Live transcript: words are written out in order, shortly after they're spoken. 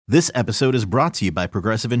This episode is brought to you by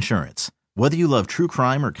Progressive Insurance. Whether you love true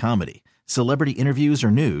crime or comedy, celebrity interviews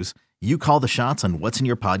or news, you call the shots on what's in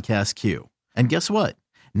your podcast queue. And guess what?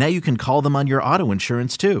 Now you can call them on your auto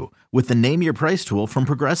insurance too with the Name Your Price tool from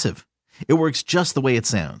Progressive. It works just the way it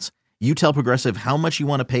sounds. You tell Progressive how much you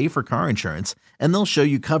want to pay for car insurance, and they'll show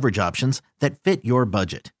you coverage options that fit your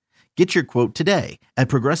budget. Get your quote today at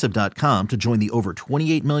Progressive.com to join the over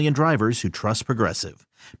 28 million drivers who trust Progressive.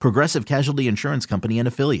 Progressive Casualty Insurance Company and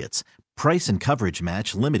Affiliates. Price and coverage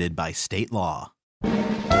match limited by state law.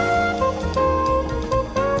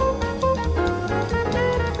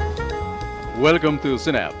 Welcome to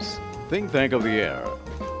Synapse, Think Tank of the Air,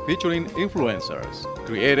 featuring influencers,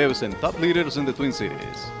 creatives, and top leaders in the Twin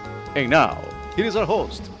Cities. And now, here is our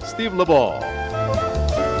host, Steve LeBeau.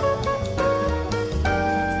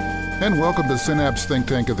 And welcome to Synapse Think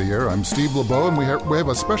Tank of the Air. I'm Steve LeBeau, and we have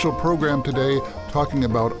a special program today talking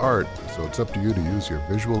about art. So it's up to you to use your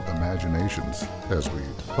visual imaginations as we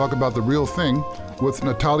talk about the real thing with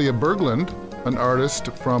Natalia Berglund, an artist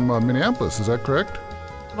from Minneapolis. Is that correct?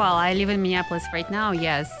 Well, I live in Minneapolis right now,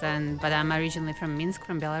 yes, but I'm originally from Minsk,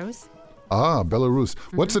 from Belarus. Ah, Belarus.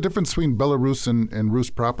 Mm-hmm. What's the difference between Belarus and Rus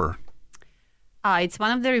proper? It's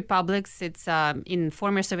one of the republics. It's in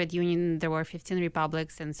former Soviet Union, there were 15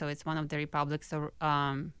 republics, and so it's one of the republics. So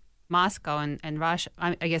Moscow and Russia,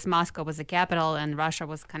 I guess Moscow was the capital, and Russia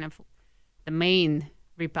was kind of the main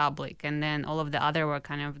republic, and then all of the other were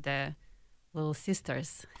kind of the little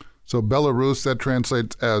sisters. So Belarus, that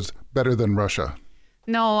translates as better than Russia.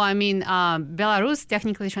 No, I mean, Belarus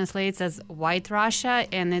technically translates as White Russia,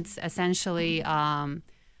 and it's essentially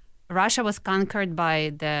Russia was conquered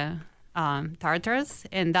by the Tartars,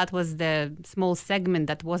 and that was the small segment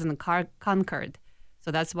that wasn't conquered.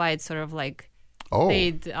 So that's why it's sort of like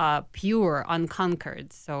stayed pure,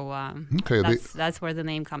 unconquered. So that's where the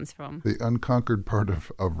name comes from. The unconquered part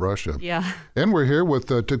of Russia. Yeah. And we're here with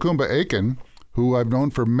Tecumseh Aiken, who I've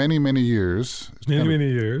known for many, many years.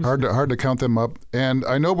 Many years. Hard to count them up. And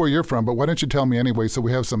I know where you're from, but why don't you tell me anyway so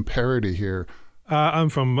we have some parity here. I'm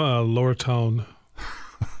from Lowertown.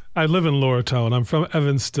 I live in Lowertown. I'm from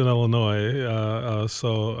Evanston, Illinois.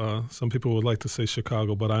 So some people would like to say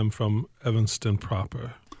Chicago, but I'm from Evanston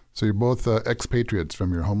proper. So you're both expatriates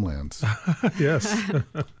from your homelands. Yes.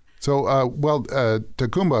 So,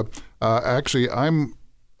 Tecumseh, actually, I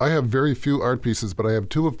have very few art pieces, but I have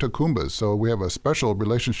two of Tecumseh's. So we have a special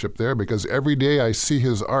relationship there because every day I see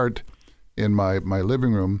his art in my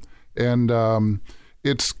living room. And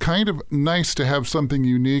it's kind of nice to have something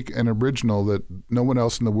unique and original that no one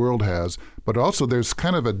else in the world has. But also there's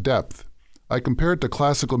kind of a depth. I compare it to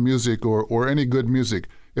classical music or any good music.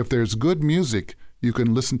 If there's good music, you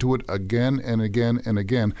can listen to it again and again and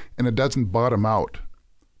again, and it doesn't bottom out.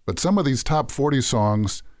 But some of these top 40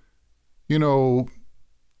 songs, you know,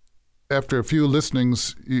 after a few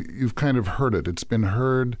listenings, you've kind of heard it. It's been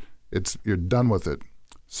heard. You're done with it.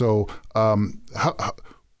 So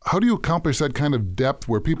how do you accomplish that kind of depth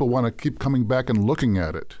where people want to keep coming back and looking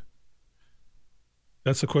at it?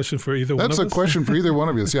 That's a question for either one of us? That's a question for either one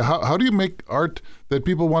of you. Yeah, how do you make art that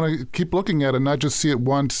people want to keep looking at and not just see it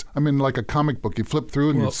once? I mean, like a comic book. You flip through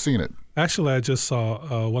and you've seen it. Actually, I just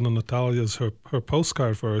saw one of Natalia's, her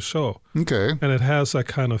postcard for her show. Okay. And it has that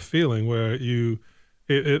kind of feeling where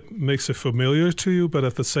it makes it familiar to you, but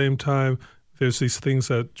at the same time, there's these things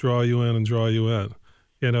that draw you in,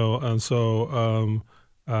 you know, and so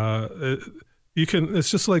it's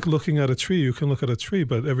just like looking at a tree. You can look at a tree,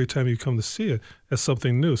 but every time you come to see it, it's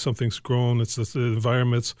something new. Something's grown. The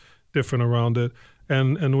environment's different around it.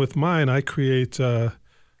 And with mine, I create a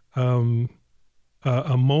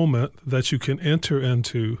moment that you can enter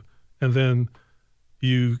into, and then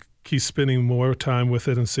you keep spending more time with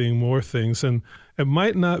it and seeing more things. And it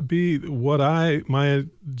might not be what my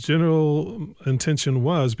general intention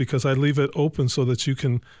was, because I leave it open so that you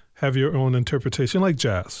can have your own interpretation, like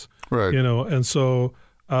jazz. Right. You know, and so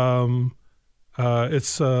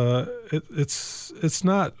it's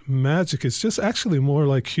not magic. It's just actually more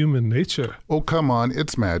like human nature. Oh, come on,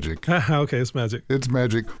 it's magic. Okay, it's magic. It's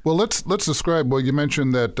magic. Well, let's describe. Well, you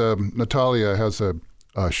mentioned that Natalia has a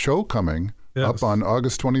show coming up on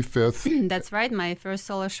August 25th. That's right. My first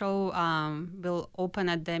solo show will open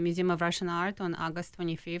at the Museum of Russian Art on August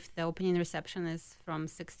 25th. The opening reception is from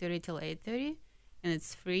 6:30 till 8:30. And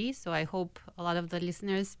it's free, so I hope a lot of the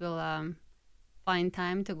listeners will find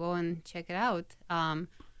time to go and check it out.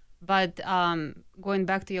 But going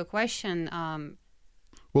back to your question,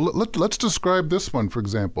 well, let's describe this one, for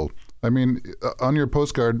example. I mean, on your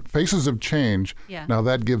postcard, Faces of Change. Yeah. Now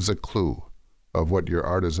that gives a clue of what your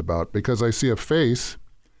art is about, because I see a face,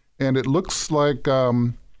 and it looks like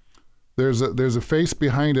there's a face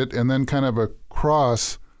behind it, and then kind of a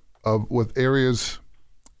cross with areas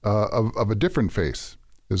of a different face.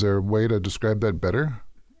 Is there a way to describe that better?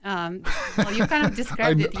 Well, you kind of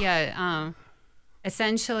described it, yeah.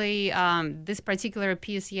 Essentially, this particular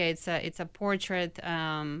piece, yeah, it's a portrait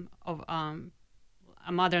of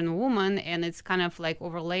a modern woman, and it's kind of like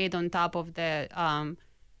overlaid on top of the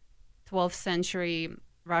 12th century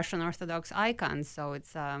Russian Orthodox icons. So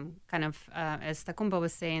it's kind of, as Takumba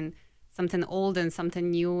was saying, something old and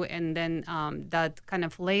something new, and then that kind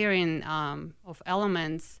of layering of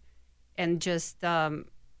elements, and just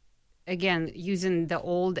again using the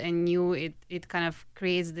old and new, it kind of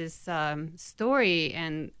creates this story,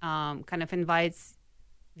 and kind of invites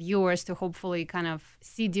viewers to hopefully kind of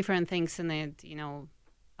see different things in it,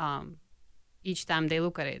 each time they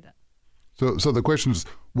look at it. So the question is,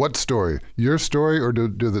 what story? Your story, or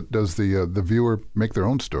does the viewer make their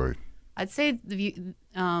own story? I'd say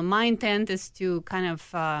my intent is to kind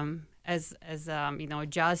of as a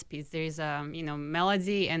jazz piece. There is a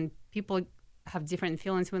melody, and people have different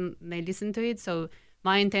feelings when they listen to it. So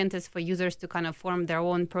my intent is for users to kind of form their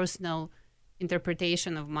own personal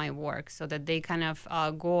interpretation of my work, so that they kind of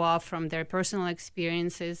go off from their personal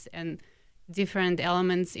experiences, and different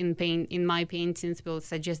elements in my paintings will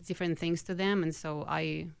suggest different things to them. And so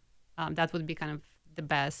that would be kind of the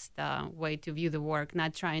best way to view the work,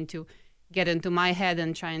 not trying to get into my head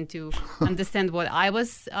and trying to understand what I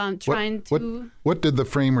was trying to. What did the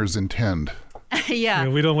framers intend? Yeah,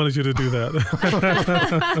 we don't want you to do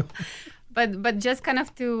that. but just kind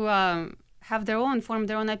of to form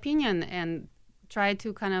their own opinion, and try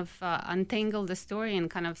to kind of untangle the story and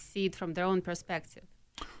kind of see it from their own perspective.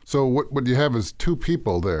 So what you have is two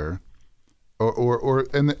people there,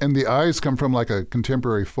 and the eyes come from like a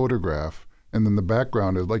contemporary photograph, and then the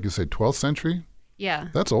background is, like you say, 12th century? Yeah.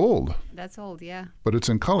 That's old. That's old, yeah. But it's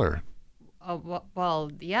in color. Oh,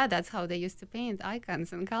 well, yeah, that's how they used to paint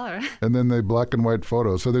icons in color. And then they black and white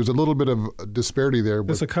photos. So there's a little bit of disparity there.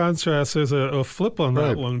 There's a contrast. There's a flip on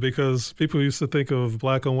that one, because people used to think of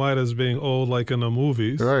black and white as being old, like in the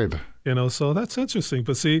movies. Right. So that's interesting.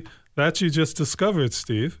 But see, that you just discovered,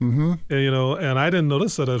 Steve. Mm-hmm. And I didn't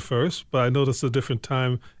notice that at first, but I noticed a different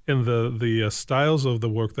time in the styles of the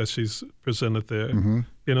work that she's presented there.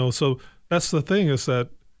 Mm-hmm. So that's the thing, is that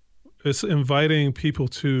it's inviting people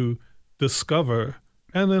to discover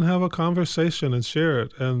and then have a conversation and share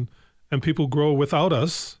it. And people grow without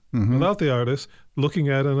us, mm-hmm. without the artist, looking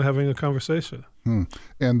at it and having a conversation.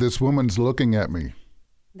 And this woman's looking at me.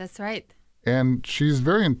 That's right. And she's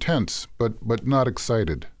very intense, but not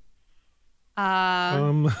excited.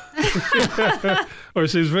 Or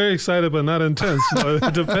she's very excited but not intense.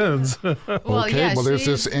 It depends. There's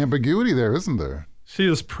this ambiguity there, isn't there? She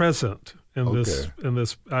is present in this.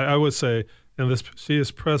 I would say in this. She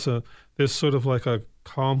is present. There's sort of like a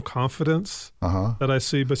calm confidence that I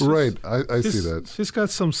see. But I see that. She's got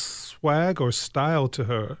some swag or style to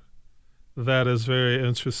her that is very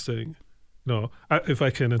interesting. If I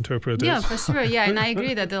can interpret it. Yeah, for sure. Yeah, and I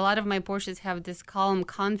agree that a lot of my portraits have this calm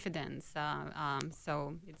confidence.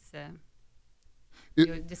 So it's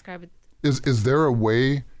you describe it. Is there a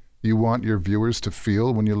way you want your viewers to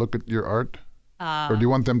feel when you look at your art, or do you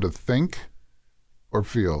want them to think, or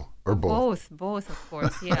feel, or both? Both, of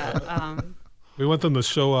course. Yeah. We want them to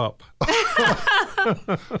show up.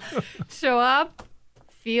 Show up,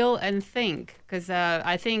 feel, and think, because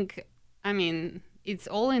I think, it's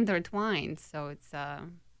all intertwined, so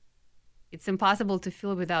it's impossible to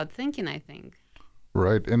feel without thinking, I think.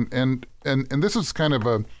 Right, and this is kind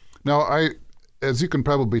of as you can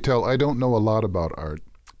probably tell, I don't know a lot about art,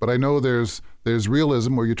 but I know there's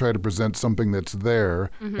realism, where you try to present something that's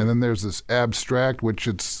there, mm-hmm. and then there's this abstract, which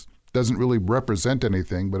doesn't really represent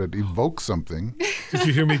anything, but it evokes something. Did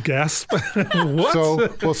you hear me gasp? What? So,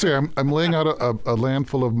 well, see, I'm laying out a land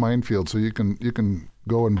full of minefields, so you can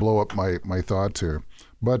go and blow up my thoughts here.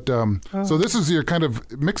 But so this is your kind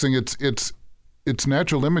of mixing. It's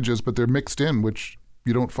natural images, but they're mixed in, which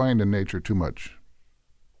you don't find in nature too much.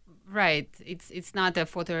 Right. It's not a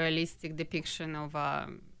photorealistic depiction of a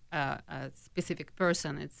specific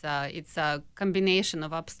person. It's a combination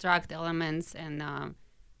of abstract elements and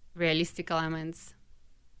realistic elements.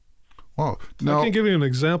 Wow. I can give you an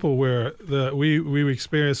example where we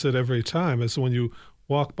experience it every time. It's when you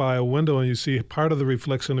walk by a window and you see part of the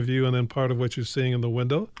reflection of you, and then part of what you're seeing in the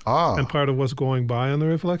window, and part of what's going by in the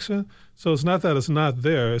reflection. So it's not that it's not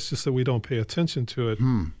there. It's just that we don't pay attention to it.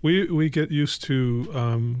 We get used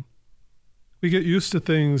to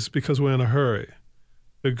things because we're in a hurry.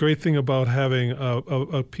 The great thing about having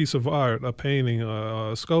a piece of art, a painting,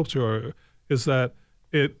 a sculpture, is that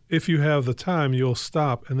if you have the time, you'll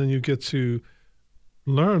stop, and then you get to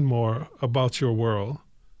learn more about your world,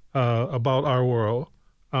 about our world.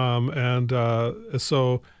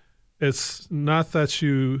 So it's not that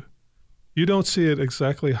you don't see it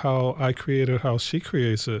exactly how I create it, how she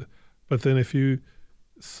creates it, but then if you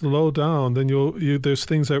slow down, then there's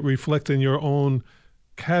things that reflect in your own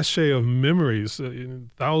cache of memories,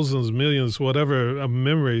 thousands, millions, whatever, of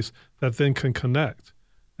memories that then can connect.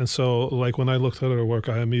 And so, like, when I looked at her work,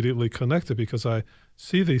 I immediately connected because I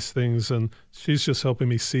see these things, and she's just helping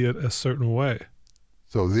me see it a certain way.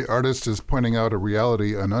 So the artist is pointing out a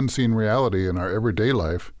reality, an unseen reality in our everyday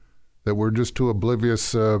life that we're just too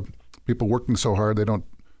oblivious. People working so hard, they don't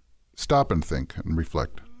stop and think and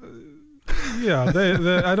reflect. Yeah,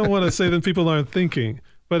 I don't want to say that people aren't thinking,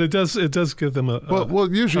 but it does give them a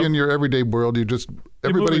well, usually in your everyday world,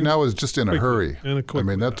 everybody now is just in a hurry. I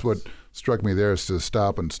mean, that's what struck me there, is to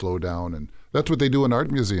stop and slow down, and that's what they do in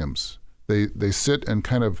art museums. They sit and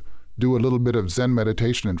kind of do a little bit of Zen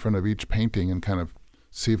meditation in front of each painting and kind of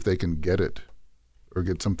see if they can get it or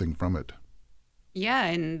get something from it. Yeah,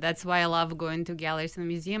 and that's why I love going to galleries and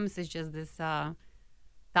museums. It's just this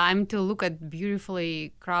time to look at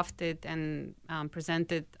beautifully crafted and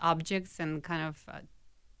presented objects and kind of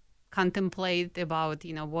contemplate about,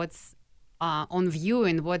 what's on view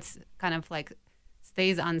and what's kind of like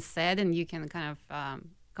stays unsaid, and you can kind of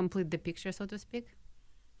complete the picture, so to speak.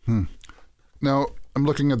 Now, I'm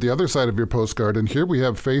looking at the other side of your postcard, and here we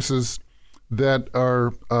have faces that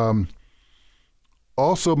are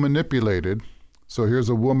also manipulated. So here's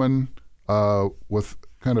a woman with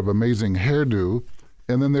kind of amazing hairdo,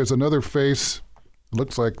 and then there's another face,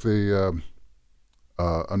 looks like an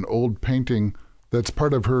old painting that's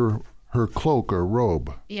part of her cloak or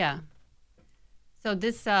robe. Yeah. So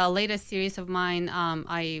this latest series of mine,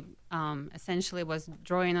 I essentially was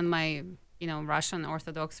drawing on my, Russian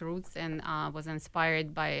Orthodox roots, and was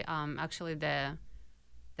inspired by actually the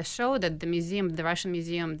show that the museum, the Russian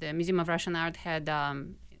Museum, the Museum of Russian Art had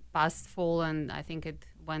past fall, and I think it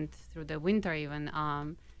went through the winter even.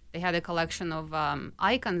 They had a collection of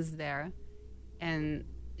icons there, and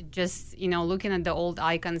just looking at the old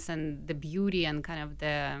icons and the beauty and kind of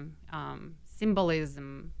the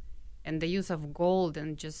symbolism and the use of gold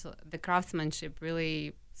and just the craftsmanship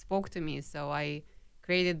really spoke to me. So I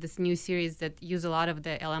created this new series that use a lot of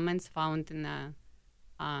the elements found in the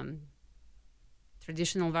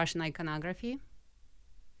traditional Russian iconography.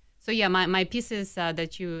 So yeah, my pieces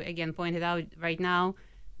that you again pointed out right now,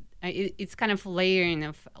 it's kind of layering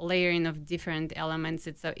of different elements.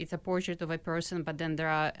 It's a portrait of a person, but then there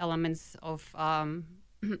are elements of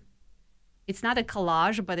it's not a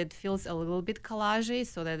collage, but it feels a little bit collagey,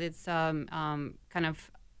 so that it's kind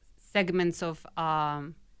of segments of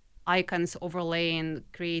icons overlaying,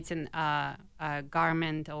 creating a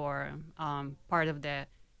garment or part of the,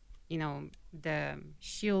 the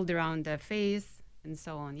shield around the face and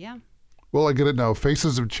so on. Yeah. Well, I get it now.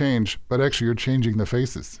 Faces have changed, but actually you're changing the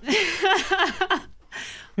faces.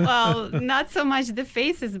 Well, not so much the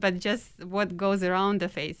faces, but just what goes around the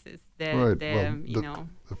faces. The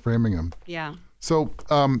framing them. Yeah. So,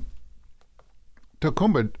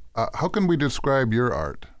 Takumba, how can we describe your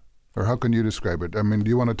art? Or how can you describe it? I mean, do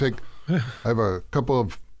you want to take, I have a couple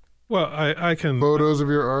of I can photos of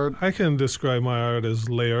your art. I can describe my art as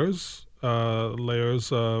layers.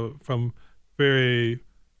 From very,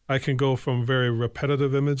 I can go from very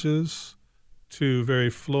repetitive images to very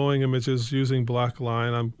flowing images using black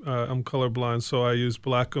line. I'm colorblind, so I use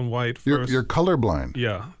black and white first. You're colorblind.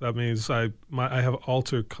 Yeah, that means I have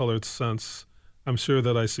altered colored sense. I'm sure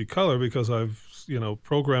that I see color because I've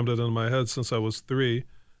programmed it in my head since I was 3.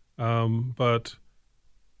 But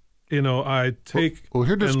I take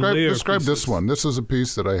here. Describe this pieces. one. This is a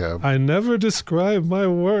piece that I have. I never describe my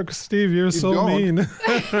work, Steve. You're so mean.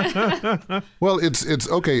 Well, it's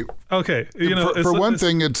okay. Okay, for one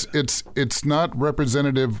thing, it's not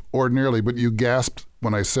representative ordinarily, but you gasped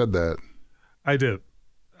when I said that. I did.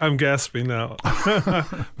 I'm gasping now.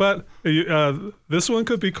 But this one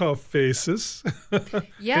could be called Faces.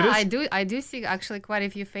 Yeah, I do see actually quite a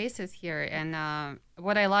few faces here. And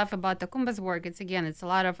what I love about Takumba's work, it's a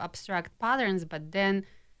lot of abstract patterns, but then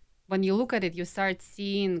when you look at it, you start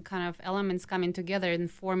seeing kind of elements coming together and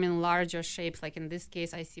forming larger shapes. Like in this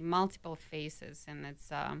case, I see multiple faces, and it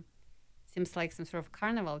seems like some sort of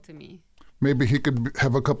carnival to me. Maybe he could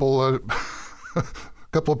have a couple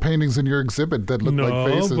couple of paintings in your exhibit that look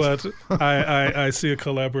like faces. No, but I see a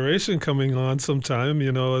collaboration coming on sometime.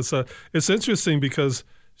 It's interesting because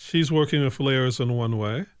she's working with layers in one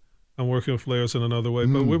way. I'm working with layers in another way.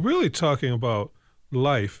 But we're really talking about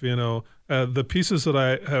life, and the pieces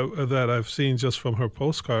that I've seen just from her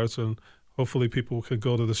postcards, and hopefully people could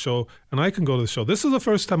go to the show, and I can go to the show. This is the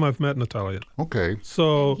first time I've met Natalia. Okay.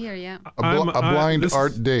 So Here, yeah. A blind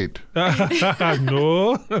art date.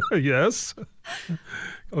 No, yes.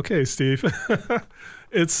 Okay, Steve.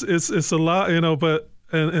 It's a lot, but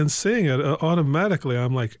and seeing it automatically,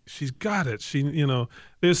 I'm like, she's got it.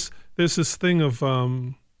 There's this thing of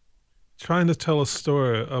trying to tell a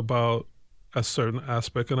story about a certain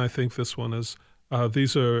aspect, and I think this one is.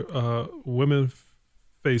 These are women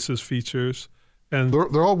faces features, and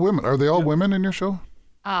they're all women. Are they all women in your show?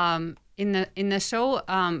 In the show,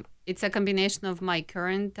 it's a combination of my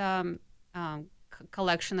current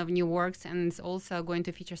collection of new works, and it's also going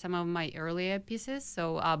to feature some of my earlier pieces.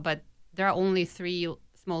 So, but there are only 3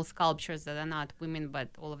 small sculptures that are not women, but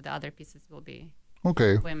all of the other pieces will be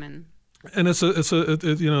women. And it's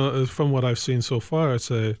from what I've seen so far,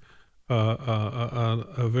 it's a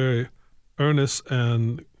very earnest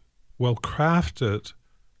and well crafted.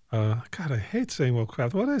 God, I hate saying well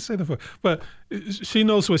crafted. What did I say before? But she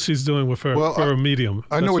knows what she's doing with her for a medium.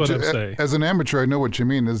 I know what I'm saying. As an amateur, I know what you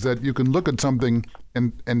mean. Is that you can look at something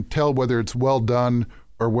and tell whether it's well done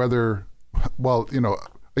or whether,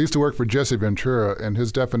 I used to work for Jesse Ventura, and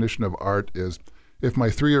his definition of art is, if my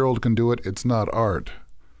 3-year-old can do it, it's not art.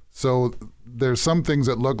 So there's some things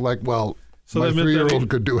that look like, well, so my 3-year-old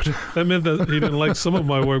could do it. That meant that he didn't like some of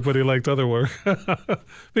my work, but he liked other work.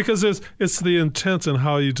 Because it's the intent and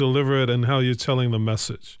how you deliver it and how you're telling the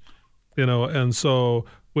message, And so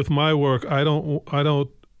with my work, I don't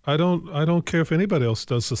care if anybody else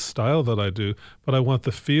does the style that I do, but I want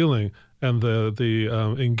the feeling and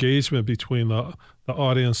the engagement between the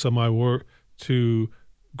audience and my work to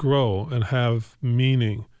grow and have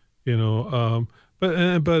meaning,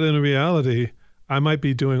 But in reality, I might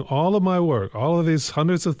be doing all of my work, all of these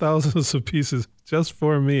hundreds of thousands of pieces just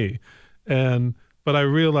for me. But I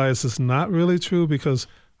realize it's not really true, because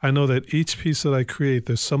I know that each piece that I create,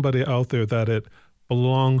 there's somebody out there that it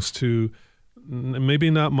belongs to,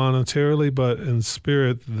 maybe not monetarily, but in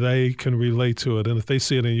spirit, they can relate to it. And if they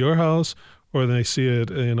see it in your house, or they see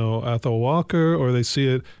it, at the Walker, or they see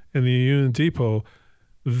it in the Union Depot,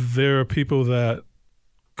 there are people that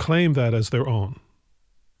claim that as their own.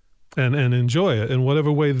 And enjoy it in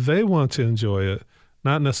whatever way they want to enjoy it,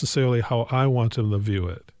 not necessarily how I want them to view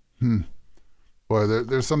it. Boy,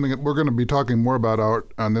 there's something that we're going to be talking more about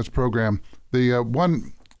art on this program. The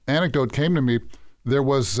one anecdote came to me. There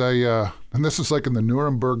was and this is like in the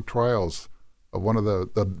Nuremberg trials of one of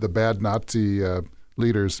the bad Nazi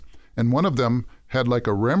leaders, and one of them had like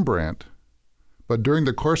a Rembrandt, but during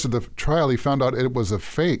the course of the trial, he found out it was a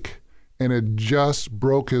fake, and it just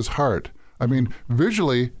broke his heart. I mean,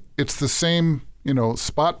 visually, it's the same,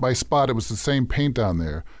 spot by spot, it was the same paint on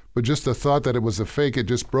there. But just the thought that it was a fake, it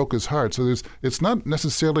just broke his heart. So it's not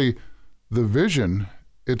necessarily the vision,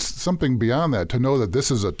 it's something beyond that, to know that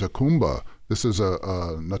this is a Tacumba, this is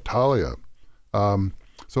a Natalia.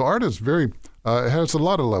 So art is very, it has a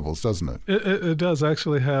lot of levels, doesn't it? It does. I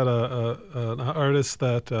actually had an artist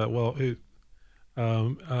that,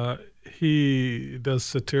 he does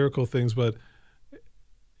satirical things, but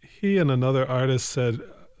he and another artist said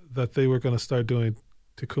that they were going to start doing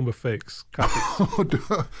Tacumba fakes, copies.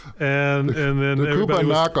 and then Tacumba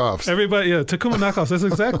knockoffs. Tacumba knockoffs. That's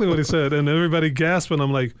exactly what he said. And everybody gasped, and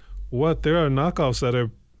I'm like, what? There are knockoffs that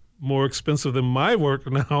are more expensive than my work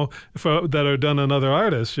now that are done on other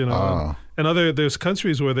artists, And there's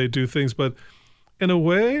countries where they do things, but in a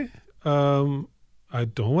way, I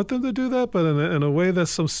don't want them to do that, but in a way, there's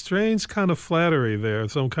some strange kind of flattery there,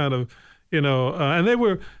 some kind of, and they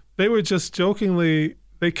were just jokingly.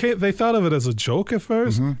 They thought of it as a joke at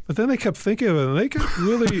first, but then they kept thinking of it, and they got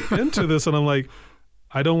really into this. And I'm like,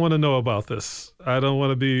 I don't want to know about this. I don't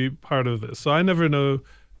want to be part of this. So I never know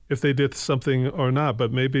if they did something or not.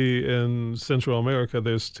 But maybe in Central America,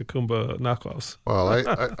 there's Tacumba knockoffs. Well,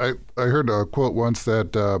 I heard a quote once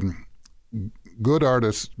that good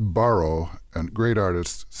artists borrow and great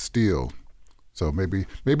artists steal. So maybe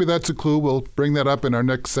that's a clue. We'll bring that up in our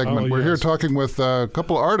next segment. We're here talking with a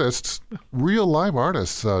couple artists, real live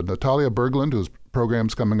artists. Natalia Berglund, whose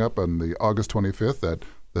program's coming up on the August 25th at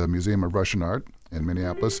the Museum of Russian Art in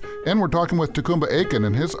Minneapolis. And we're talking with Tacumba Aiken,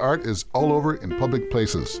 and his art is all over in public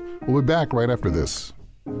places. We'll be back right after this.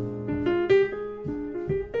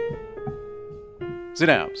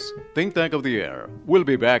 Synapse, Think Tank of the Air. We'll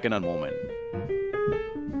be back in a moment.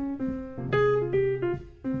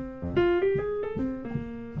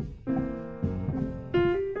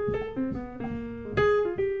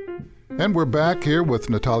 And we're back here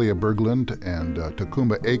with Natalia Berglund and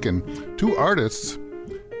Tacumba Aiken, two artists.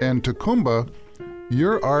 And Tacumba,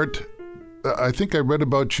 your art I think I read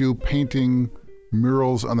about you painting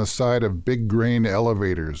murals on the side of big grain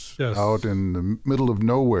elevators Yes. out in the middle of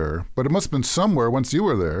nowhere. But it must have been somewhere once you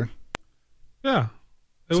were there. Yeah.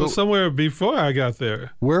 It So- was somewhere before I got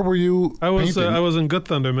there. Where were you I was painting? in Good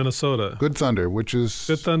Thunder, Minnesota. Good Thunder, which is...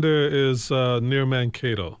 Good Thunder is near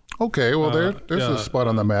Mankato. Okay, well, there's yeah, a spot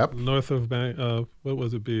on the map. North of what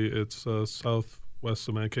would it be? It's southwest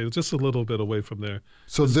of Mankato, just a little bit away from there.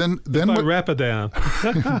 So then By what, Rapidan.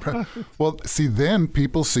 well, see, then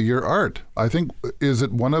people see your art. I think, is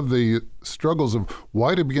it one of the struggles of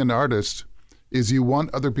why to be an artist is you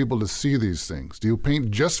want other people to see these things? Do you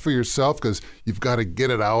paint just for yourself because you've got to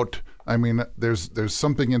get it out? I mean, there's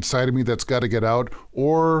something inside of me that's got to get out.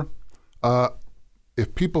 Or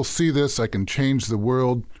if people see this, I can change the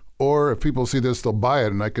world. Or if people see this, they'll buy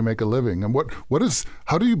it and I can make a living. And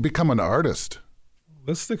how do you become an artist?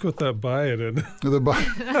 Let's stick with that buy it in.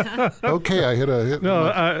 Okay, I hit.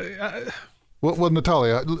 No, Well,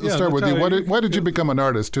 Natalia, let's start with you. Natalia, Why did you become an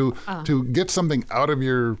artist? To get something out of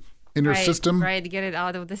your inner system? Right, get it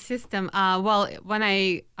out of the system. Well, when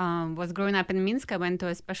I was growing up in Minsk, I went to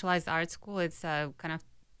a specialized art school. It's a kind of,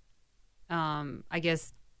 I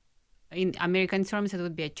guess, in American terms, it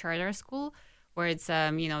would be a charter school where it's,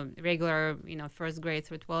 regular, first grade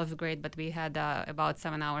through 12th grade, but we had about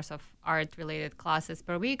 7 hours of art-related classes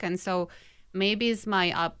per week. And so maybe it's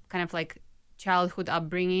my kind of like childhood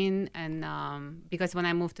upbringing. And because when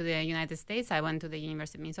I moved to the United States, I went to the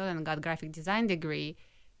University of Minnesota and got graphic design degree,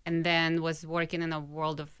 and then was working in a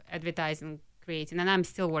world of advertising, creating, and I'm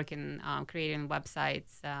still working creating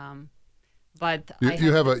websites. But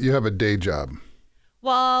You have a day job.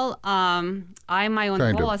 Well, I'm my own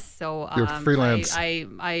Kind of. boss, so You're freelance.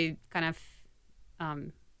 I kind of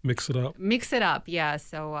mix it up. mix it up, yeah.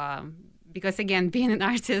 So because again, being an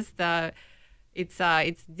artist,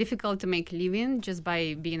 it's difficult to make living just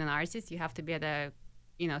by being an artist. You have to be at a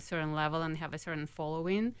certain level and have a certain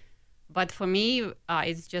following. But for me,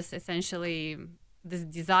 it's just essentially this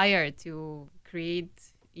desire to create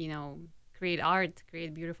art,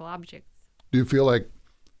 create beautiful objects. Do you feel like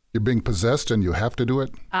you're being possessed and you have to do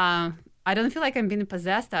it? I don't feel like I'm being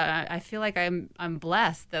possessed. I feel like I'm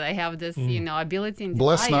blessed that I have this, ability and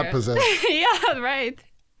Blessed, desire. not possessed. Yeah, right.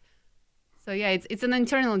 So yeah, it's an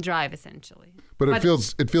internal drive essentially. But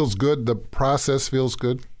it feels good. The process feels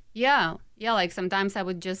good. Yeah. Like sometimes I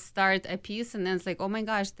would just start a piece and then it's like, oh my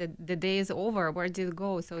gosh, the day is over. Where did it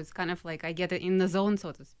go? So it's kind of like I get it in the zone,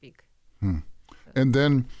 so to speak. And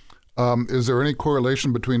then, is there any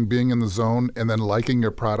correlation between being in the zone and then liking your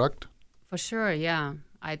product? For sure, yeah.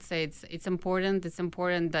 I'd say it's important. It's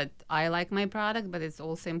important that I like my product, but it's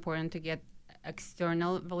also important to get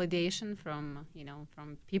external validation from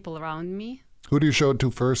people around me. Who do you show it to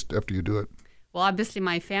first after you do it? Well, obviously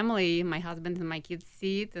my family, my husband and my kids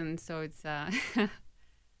see it, and so it's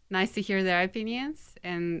nice to hear their opinions.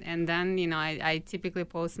 And then I typically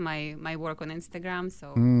post my work on Instagram,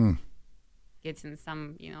 so getting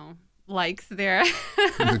some likes there.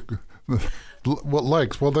 What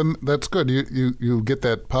likes? Well, then that's good. You get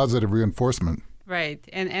that positive reinforcement. Right,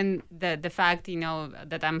 and the fact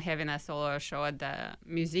that I'm having a solo show at the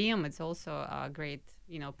museum, it's also a great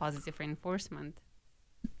positive reinforcement.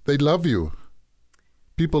 They love you.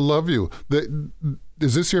 People love you.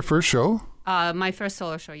 Is this your first show? My first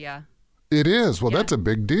solo show, yeah. It is. Well, Yeah. that's a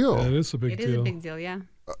big deal. Yeah, it is a big It deal. is a big deal, yeah.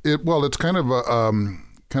 It's kind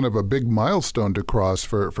of a big milestone to cross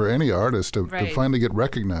for any artist to Right. finally get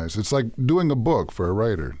recognized. It's like doing a book for a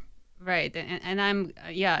writer. Right, and I'm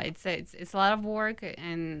it's a lot of work,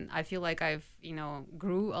 and I feel like I've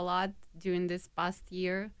grew a lot during this past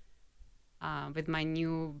year with my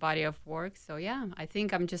new body of work. So yeah, I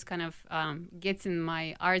think I'm just kind of getting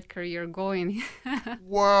my art career going.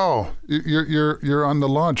 Wow, you're on the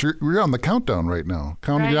launch. You're on the countdown right now.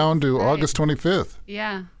 Counting Right, down to right. August 25th.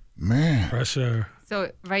 Yeah. Man, Pressure. So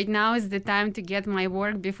right now is the time to get my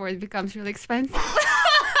work before it becomes really expensive.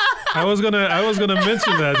 I was gonna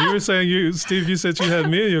mention that. You were saying Steve, you said you had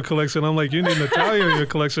me in your collection. I'm like, you need Natalia in your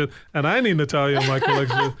collection, and I need Natalia in my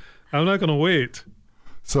collection. I'm not gonna wait.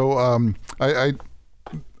 so I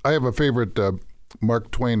have a favorite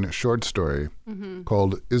Mark Twain short story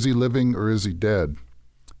called "Is He Living or Is He Dead?"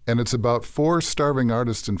 And it's about 4 starving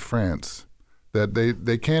artists in France that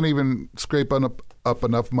they can't even scrape up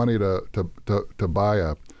enough money to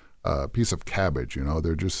buy a piece of cabbage.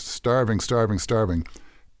 They're just starving.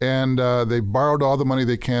 And they've borrowed all the money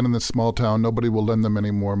they can in this small town. Nobody will lend them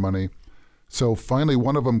any more money. So finally,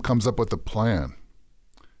 one of them comes up with a plan.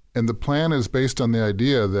 And the plan is based on the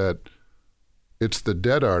idea that it's the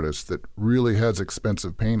dead artist that really has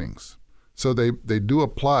expensive paintings. So they do a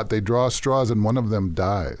plot. They draw straws, and one of them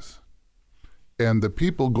dies. And the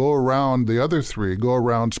people go around, the other three go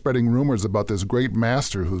around spreading rumors about this great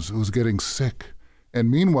master who's getting sick. And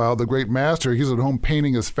meanwhile, the great master, he's at home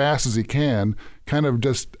painting as fast as he can, kind of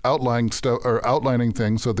just outlining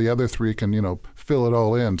things so the other three can, fill it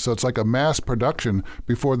all in. So it's like a mass production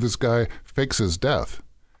before this guy fakes his death.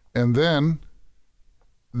 And then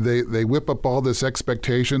they whip up all this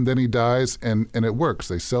expectation, then he dies, and it works.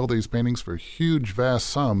 They sell these paintings for huge, vast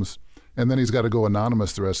sums, and then he's got to go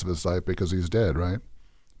anonymous the rest of his life because he's dead, right?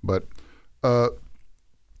 But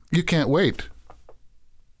you can't wait.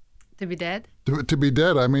 To be dead? To be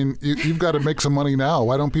dead. I mean, you've got to make some money now.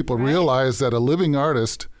 Why don't people realize that a living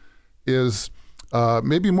artist is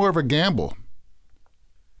maybe more of a gamble,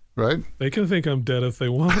 right? They can think I'm dead if they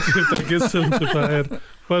want, if that gets them to buy it.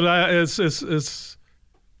 But it's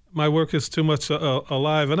my work is too much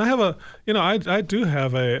alive. And I have I do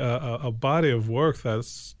have a body of work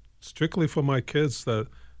that's strictly for my kids and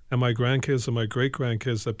my grandkids and my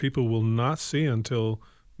great-grandkids that people will not see until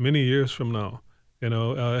many years from now.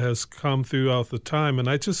 Has come throughout the time. And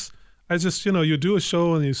I just, you do a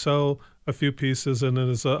show and you sell a few pieces, and then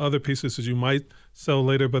there's other pieces that you might sell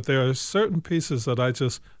later, but there are certain pieces that I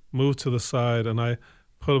just move to the side and I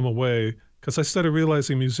put them away because I started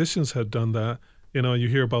realizing musicians had done that. You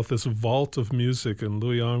hear about this vault of music and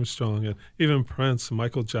Louis Armstrong and even Prince and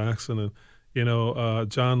Michael Jackson and,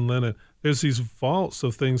 John Lennon. There's these vaults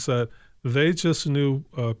of things that they just knew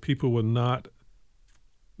people would not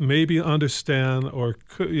maybe understand or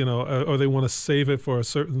they want to save it for a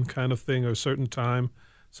certain kind of thing or a certain time.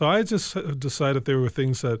 So I just decided there were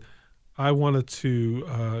things that I wanted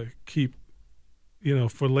to keep,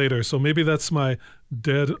 for later. So maybe that's my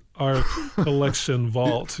dead art collection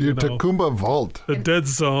vault. Your Tacumba vault. The dead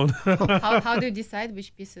zone. How do you decide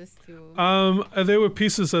which pieces to? There were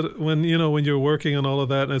pieces that when you're working on all of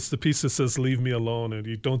that, and it's the piece that says "Leave me alone" and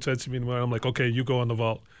 "You don't touch me anymore." I'm like, okay, you go on the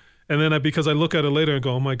vault. And then because I look at it later and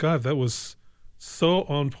go, oh my God, that was so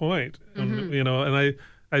on point, and, and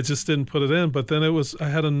I just didn't put it in. But then I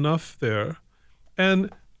had enough there.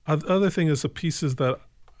 And the other thing is the pieces that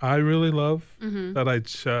I really love that I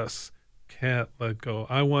just can't let go.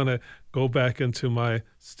 I want to go back into my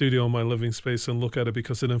studio, my living space, and look at it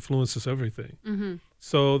because it influences everything. Mm-hmm.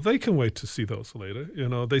 So they can wait to see those later.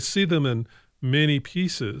 They see them in many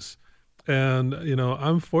pieces. And,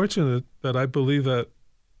 I'm fortunate that I believe that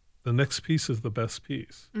the next piece is the best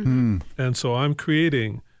piece. Mm-hmm. And so I'm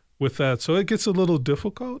creating with that. So it gets a little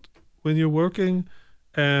difficult when you're working,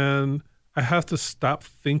 and I have to stop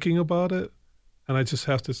thinking about it, and I just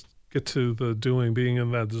have to get to the doing, being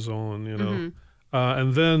in that zone, Mm-hmm.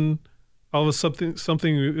 And then all of a sudden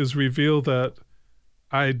something is revealed that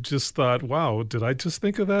I just thought, wow, did I just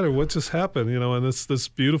think of that, or what just happened? And it's this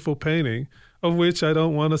beautiful painting of which I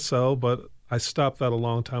don't want to sell, but I stopped that a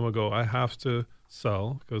long time ago. I have to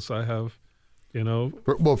sell because I have,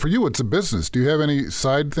 Well, for you, it's a business. Do you have any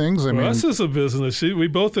side things? For us, it's a business. We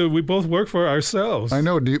both work for ourselves. I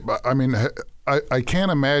know. I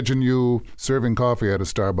can't imagine you serving coffee at a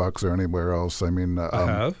Starbucks or anywhere else. I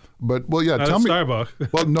have. But not tell me.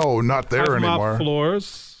 Starbucks. Well, no, not there I've anymore. Mopped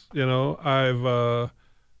floors. I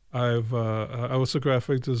was a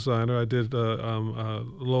graphic designer. I did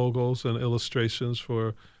logos and illustrations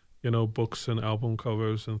for, books and album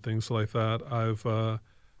covers and things like that.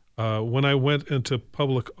 When I went into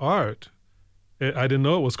public art, I didn't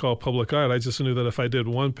know it was called public art. I just knew that if I did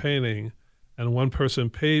one painting and one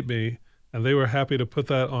person paid me and they were happy to put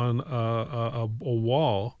that on a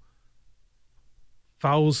wall,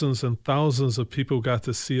 thousands and thousands of people got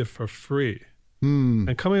to see it for free.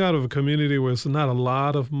 And coming out of a community where there's not a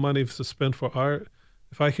lot of money to spend for art,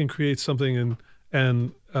 if I can create something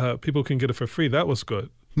and people can get it for free, that was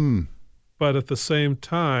good. But at the same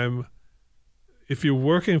time, if you're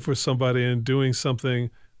working for somebody and doing something,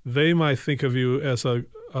 they might think of you as a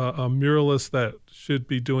muralist that should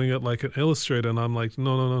be doing it like an illustrator. And I'm like,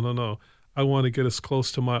 no. I want to get as close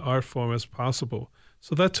to my art form as possible.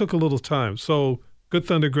 So that took a little time. So Good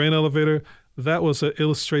Thunder Grain Elevator, that was an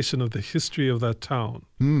illustration of the history of that town.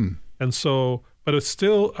 And so, but it's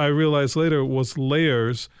still, I realized later, was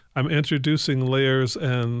layers. I'm introducing layers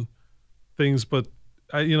and things, but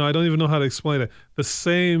I don't even know how to explain it. The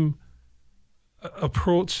same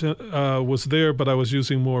approach was there, but I was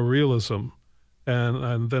using more realism,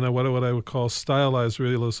 and then what I would call stylized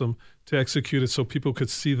realism to execute it so people could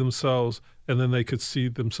see themselves, and then they could see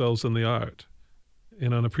themselves in the art,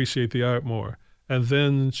 and appreciate the art more, and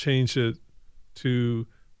then change it to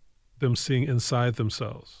them seeing inside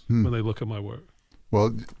themselves when they look at my work.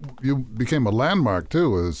 Well, you became a landmark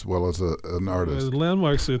too, as well as an artist.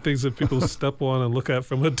 Landmarks are things that people step on and look at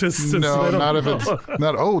from a distance. No, not if it's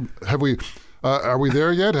not. Oh, have we? Are we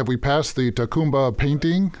there yet? Have we passed the Tacumba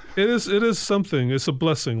painting? It is something. It's a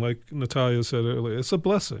blessing, like Natalia said earlier. It's a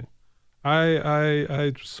blessing.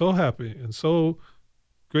 I'm so happy and so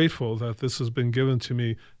grateful that this has been given to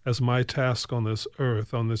me as my task on this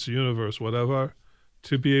earth, on this universe, whatever,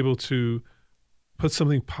 to be able to put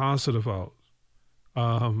something positive out,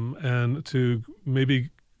 and to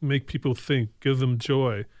maybe make people think, give them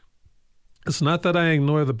joy. It's not that I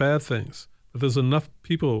ignore the bad things, but there's enough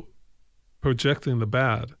people projecting the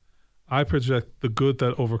bad. I project the good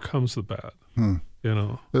that overcomes the bad. You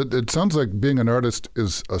know. It sounds like being an artist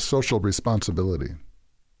is a social responsibility.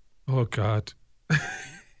 Oh God,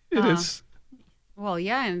 it is. Well,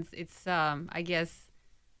 yeah, and it's I guess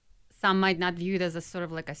some might not view it as a sort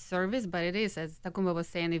of like a service, but it is, as Tacumba was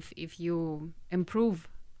saying, if you improve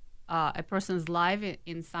a person's life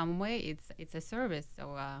in some way, it's a service.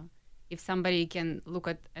 So if somebody can look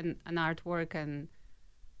at an artwork and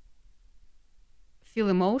feel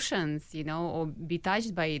emotions, you know, or be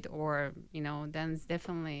touched by it, or, you know, then it's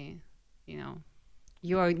definitely, you know,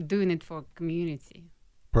 you are doing it for community.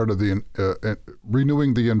 Part of the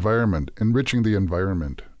renewing the environment, enriching the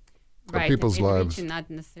environment of people's lives. Not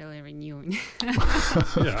necessarily renewing.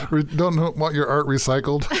 Yeah. Don't want your art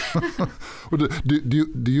recycled.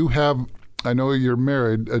 do you have? I know you're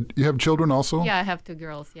married. You have children also? Yeah, I have 2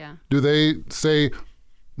 girls. Yeah. Do they say,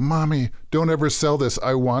 "Mommy, don't ever sell this.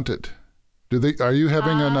 I want it"? Are you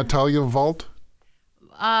having a Natalia vault?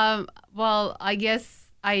 Well, I guess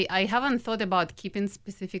I haven't thought about keeping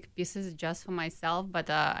specific pieces just for myself, but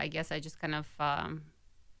I guess I just kind of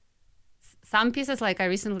some pieces, like I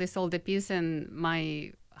recently sold a piece and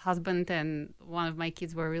my husband and one of my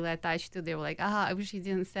kids were really attached to. They were like, I wish you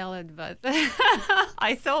didn't sell it, but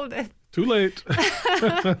I sold it. Too late.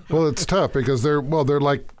 Well, it's tough because they're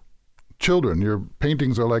like children. Your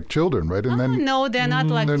paintings are like children, right? And then no, they're not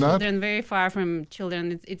like they're children. not? Very far from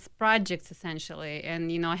children. It's projects essentially,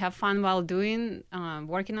 and you know, I have fun while doing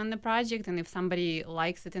working on the project. And if somebody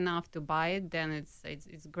likes it enough to buy it, then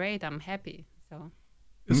it's great. I'm happy. So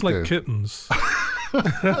it's like kittens.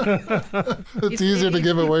 It's easier to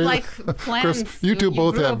give away. Like plants. Chris, you two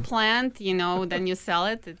both grow have a plant, you know, then you sell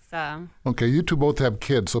it. It's okay. You two both have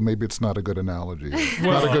kids, so maybe it's not a good analogy.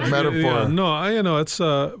 Not a good metaphor. Yeah, no, you know, it's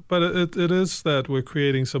but it is that we're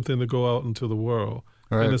creating something to go out into the world,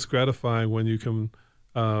 Right. and it's gratifying when you can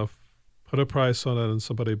put a price on it and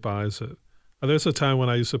somebody buys it. There's a time when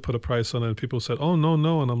I used to put a price on it and people said, "Oh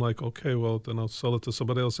no," and I'm like, "Okay, well then I'll sell it to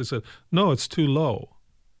somebody else." They said, "No, it's too low."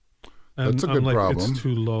 And That's a I'm good like, problem. It's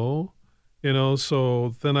too low, you know,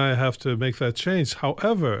 so then I have to make that change.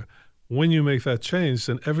 However, when you make that change,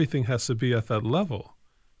 then everything has to be at that level.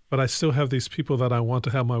 But I still have these people that I want to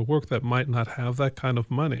have my work that might not have that kind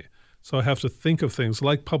of money. So I have to think of things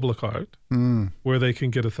like public art, where they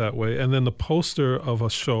can get it that way. And then the poster of a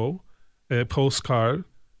show, a postcard,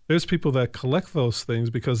 there's people that collect those things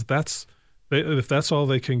because if that's all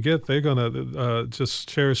they can get, they're going to just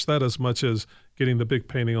cherish that as much as getting the big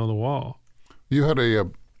painting on the wall. You had a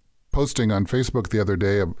posting on Facebook the other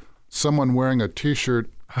day of someone wearing a T-shirt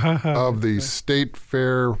of the State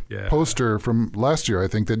Fair poster from last year, I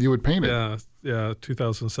think, that you had painted. Yeah,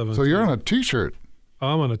 2007. So you're on a T-shirt.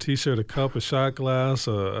 I'm on a T-shirt, a cup, a shot glass,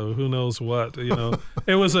 who knows what. You know,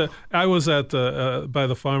 I was at by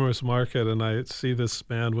the farmers market, and I see this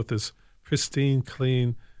man with this pristine,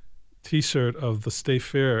 clean T-shirt of the State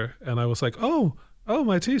Fair, and I was like, oh,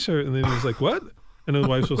 my T-shirt, and then he was like, what? And his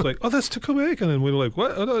wife was like, oh, that's Tacumba Aiken, and we were like,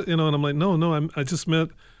 what? You know, and I'm like, no, I just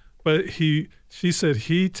meant, but she said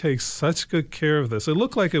he takes such good care of this. It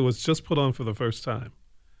looked like it was just put on for the first time.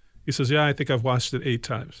 He says, yeah, I think I've watched it 8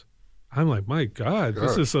 times. I'm like, my God,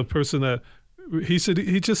 this is a person that, he said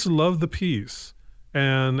he just loved the piece,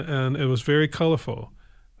 and it was very colorful.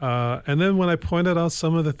 And then when I pointed out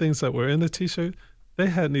some of the things that were in the T-shirt, they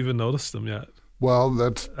hadn't even noticed them yet. Well,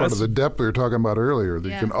 that's part of the depth we were talking about earlier. That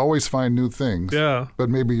you can always find new things. Yeah. But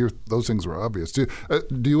maybe those things were obvious. Do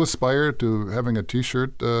you aspire to having a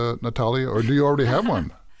T-shirt, Natalia, or do you already have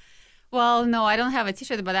one? Well, no, I don't have a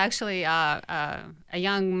T-shirt, but actually a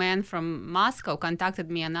young man from Moscow contacted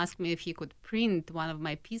me and asked me if he could print one of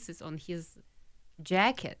my pieces on his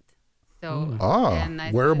jacket. So and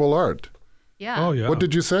I wearable said, art. Yeah. Oh, yeah. What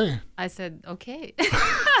did you say? I said, okay.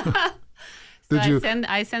 Did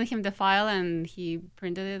I sent him the file and he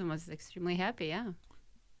printed it and was extremely happy, yeah.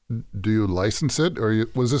 Do you license it, or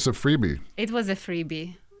was this a freebie? It was a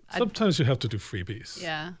freebie. Sometimes you have to do freebies.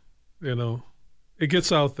 Yeah. You know, it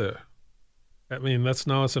gets out there. I mean,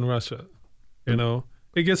 now it's in Russia. You know,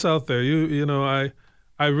 it gets out there. You know,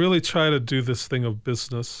 I really try to do this thing of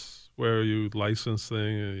business where you license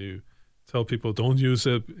things and you tell people don't use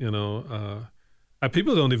it.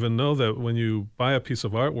 People don't even know that when you buy a piece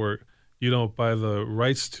of artwork, you don't buy the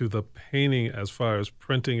rights to the painting as far as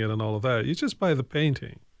printing it and all of that. You just buy the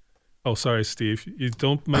painting. Oh, sorry, Steve. You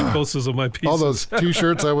don't make posters of my pieces. All those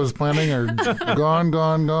T-shirts I was planning are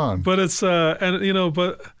gone. But it's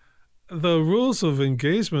but the rules of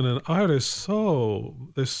engagement in art there's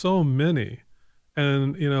so many,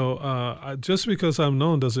 and just because I'm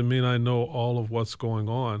known doesn't mean I know all of what's going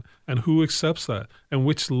on and who accepts that and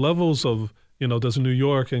which levels of does New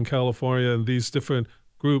York and California and these different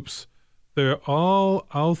groups. They're all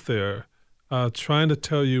out there trying to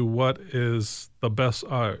tell you what is the best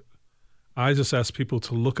art. I just ask people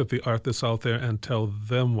to look at the art that's out there and tell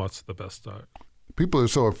them what's the best art. People are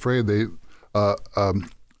so afraid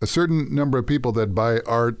a certain number of people that buy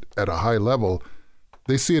art at a high level,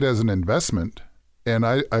 they see it as an investment. And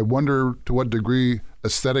I wonder to what degree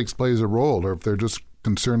aesthetics plays a role, or if they're just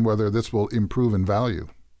concerned whether this will improve in value.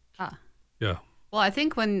 Yeah. Well, I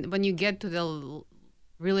think when you get to the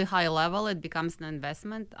really high level, it becomes an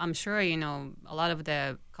investment. I'm sure, a lot of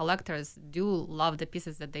the collectors do love the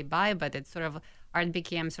pieces that they buy, but it's sort of, art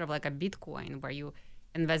became sort of like a Bitcoin where you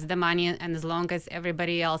invest the money, and as long as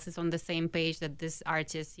everybody else is on the same page that this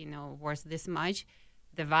artist, worth this much,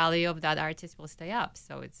 the value of that artist will stay up.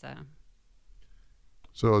 So it's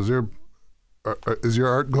So is your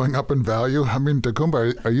art going up in value? I mean,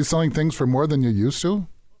 Takumba, are you selling things for more than you used to?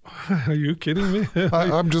 Are you kidding me?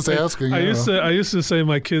 I'm just asking. I used to say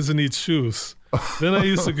my kids need shoes. Then I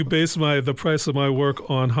used to base the price of my work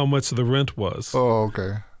on how much the rent was. Oh,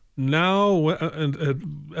 okay. Now,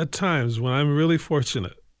 at times when I'm really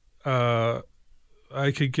fortunate, I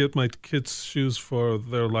could get my kids shoes for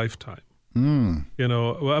their lifetime.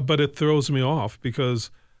 But it throws me off because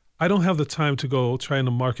I don't have the time to go trying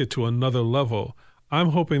to market to another level. I'm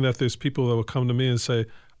hoping that there's people that will come to me and say,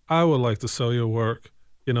 I would like to sell your work,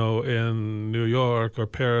 in New York or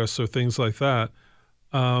Paris or things like that.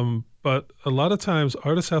 But a lot of times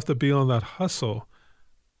artists have to be on that hustle.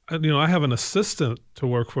 And, I have an assistant to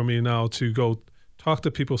work for me now to go talk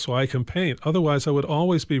to people so I can paint. Otherwise, I would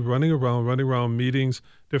always be running around meetings,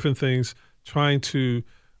 different things, trying to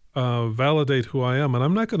validate who I am. And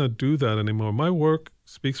I'm not going to do that anymore. My work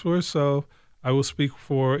speaks for itself. I will speak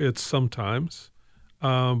for it sometimes.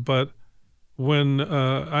 But when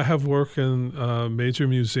I have work in major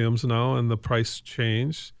museums now and the price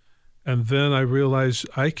changed, and then I realized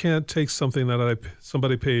I can't take something that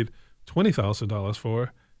somebody paid $20,000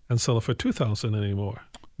 for and sell it for $2,000 anymore.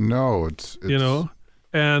 No, it's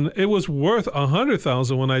and it was worth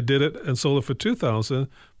 $100,000 when I did it and sold it for $2,000.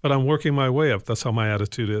 But I'm working my way up. That's how my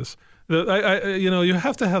attitude is. You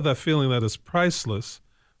have to have that feeling that it's priceless,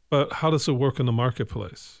 but how does it work in the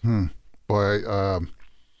marketplace? Boy,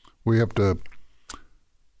 we have to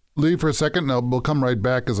leave for a second. Now we'll come right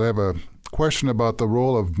back because I have a question about the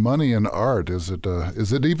role of money in art. Is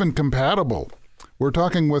it even compatible? We're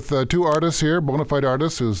talking with two artists here, bona fide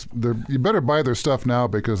artists. You better buy their stuff now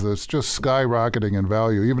because it's just skyrocketing in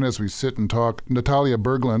value. Even as we sit and talk, Natalia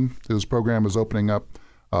Berglund, whose program is opening up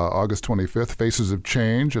August 25th, Faces of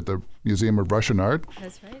Change at the Museum of Russian Art.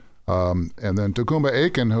 That's right. And then Takumba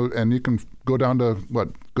Aiken, and you can go down to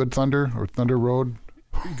Good Thunder or Thunder Road.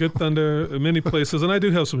 Good Thunder, many places, and I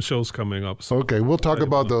do have some shows coming up. So okay, we'll talk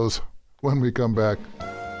about those when we come back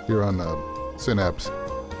here on Synapse,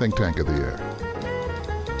 Think Tank of the Air.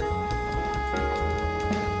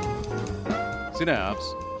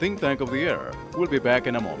 Synapse, Think Tank of the Air. We'll be back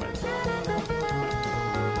in a moment.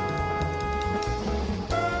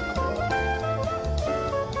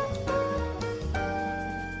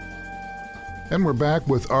 And we're back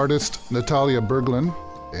with artist Natalia Berglund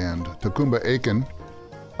and Takumba Aiken.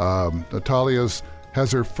 Natalia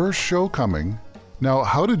has her first show coming. Now,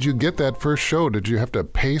 how did you get that first show? Did you have to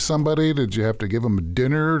pay somebody? Did you have to give them a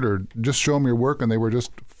dinner or just show them your work and they were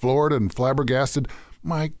just floored and flabbergasted?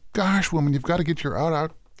 My gosh, woman, you've got to get your art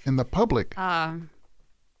out in the public.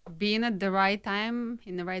 Being at the right time,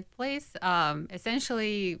 in the right place.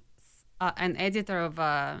 Essentially, an editor of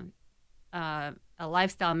a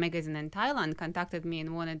lifestyle magazine in Thailand contacted me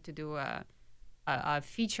and wanted to do a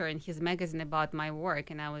feature in his magazine about my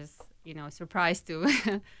work. And I was, surprised to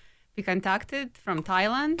be contacted from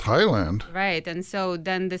Thailand. Thailand? Right. And so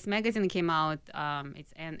then this magazine came out.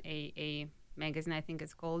 It's NAA magazine, I think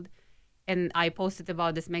it's called. And I posted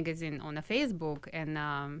about this magazine on a Facebook. And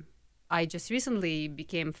I just recently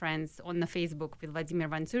became friends on the Facebook with Vladimir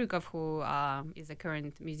Vansurikov, who is a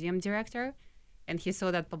current museum director. And he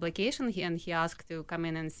saw that publication and he asked to come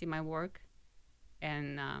in and see my work.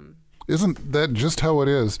 And isn't that just how it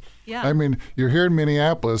is? Yeah. I mean, you're here in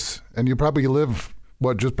Minneapolis and you probably live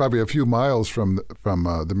just probably a few miles from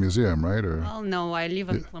the museum, right? Or Well, no, I live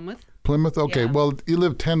in Plymouth. Plymouth? Okay, Yeah. well, you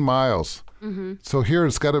live 10 miles. So here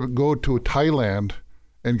it's got to go to Thailand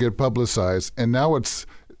and get publicized. And now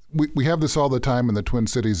we have this all the time in the Twin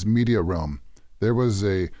Cities media realm. There was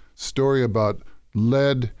a story about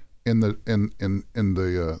lead in the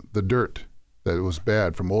dirt, that it was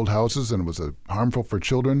bad from old houses and it was harmful for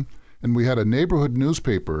children. And we had a neighborhood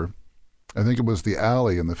newspaper, I think it was The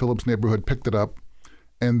Alley in the Phillips neighborhood, picked it up.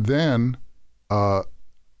 And then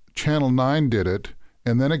Channel 9 did it.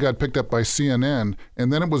 And then it got picked up by CNN,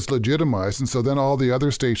 and then it was legitimized. And so then all the other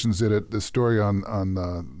stations did it, the story on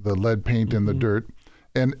the lead paint in the dirt.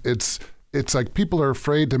 And it's like people are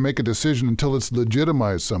afraid to make a decision until it's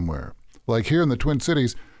legitimized somewhere. Like here in the Twin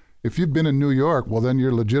Cities, if you've been in New York, well, then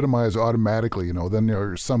you're legitimized automatically, then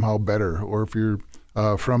you're somehow better. Or if you're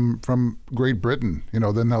from Great Britain,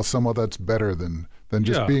 then now somehow that's better than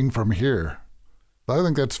just being from here. I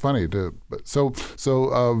think that's funny. So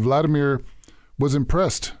Vladimir was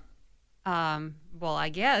impressed. Well, I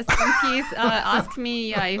guess since he's asked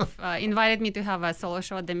me, invited me to have a solo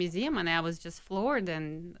show at the museum, and I was just floored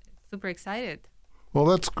and super excited. Well,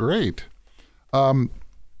 that's great. How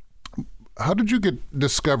did you get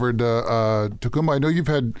discovered, Tacumba? I know you've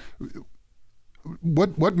had.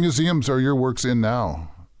 What museums are your works in now?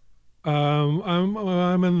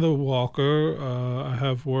 I'm in the Walker. I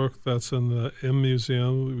have work that's in the M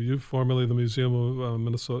Museum, formerly the Museum of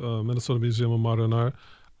Minnesota Museum of Modern Art.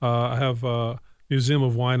 I have Museum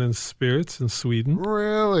of Wine and Spirits in Sweden.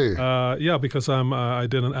 Really? Yeah, because I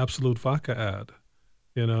did an Absolute Vodka ad.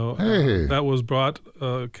 Hey. That was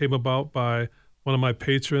came about by one of my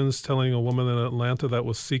patrons telling a woman in Atlanta that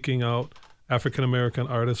was seeking out African American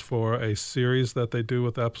artists for a series that they do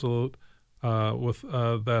with Absolute. Was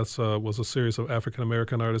a series of African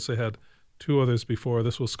American artists. They had two others before.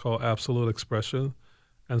 This was called Absolute Expression,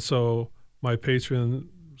 and so my patron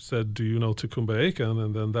said, "Do you know Tacumba Aiken?"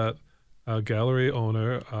 And then that gallery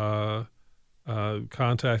owner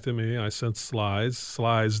contacted me. I sent slides.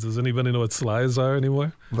 Slides. Does anybody know what slides are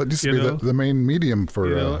anymore? That used to be the main medium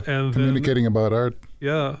for communicating about art.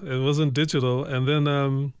 Yeah, it wasn't digital, and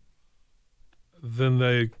then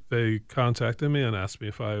they contacted me and asked me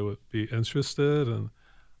if I would be interested, and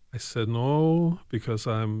I said no, because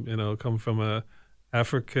I'm come from a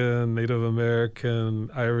African, Native American,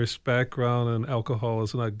 Irish background, and alcohol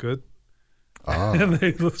is not good. And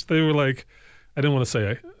they were like, I didn't want to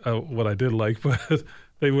say what I did like, but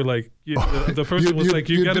they were like, the person was like,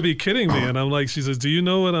 you got to be kidding me. And I'm like, she says, do you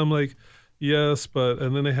know it? I'm like, yes,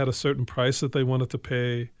 and then they had a certain price that they wanted to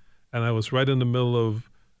pay, and I was right in the middle of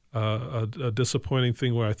a disappointing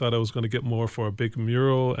thing where I thought I was going to get more for a big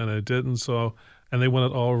mural, and I didn't. So, and they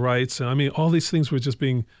wanted all rights, and I mean, all these things were just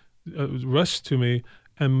being rushed to me,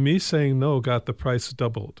 and me saying no got the price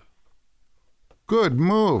doubled. Good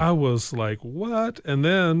move. I was like, what? And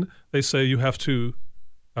then they say you have to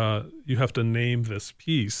name this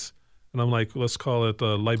piece, and I'm like, let's call it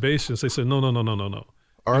Libations. They said no.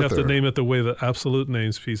 Arthur. You have to name it the way that Absolute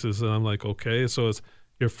names pieces, and I'm like, okay, so it's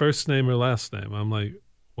your first name or last name. I'm like,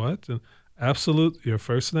 what? And Absolute your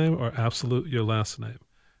first name or Absolute your last name?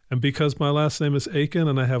 And because my last name is Aiken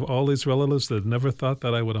and I have all these relatives that never thought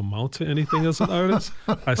that I would amount to anything as an artist,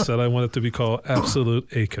 I said I wanted to be called Absolute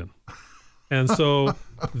Aiken. And so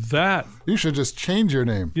that... You should just change your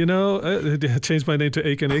name. Change my name to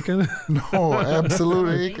Aiken Aiken? No,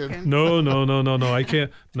 Absolute Aiken. No, I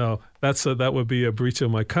can't. No, that would be a breach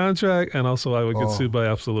of my contract, and also I would get sued by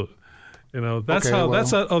Absolute. That's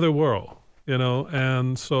that other world.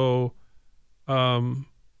 And so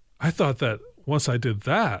I thought that once I did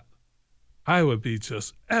that, I would be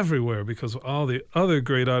just everywhere because of all the other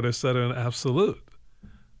great artists that are in Absolute.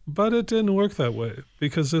 But it didn't work that way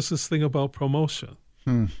because there's this thing about promotion.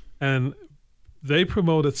 And they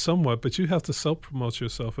promote it somewhat, but you have to self-promote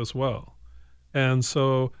yourself as well. And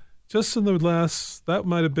so just in the last, that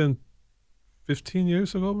might have been 15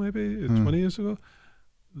 years ago, maybe 20 years ago,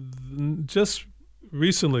 just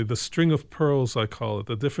recently, the string of pearls, I call it,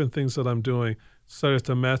 the different things that I'm doing started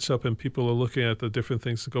to match up, and people are looking at the different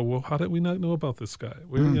things and go, well, how did we not know about this guy?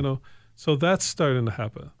 So that's starting to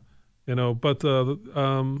happen, but there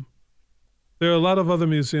are a lot of other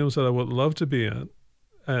museums that I would love to be in,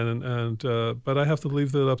 but I have to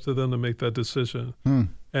leave that up to them to make that decision.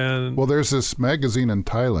 And well, there's this magazine in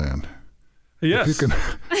Thailand. Yes, if you can,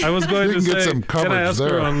 I was going to say, can I ask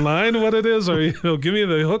there. her online what it is, or give me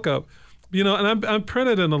the hookup? And I'm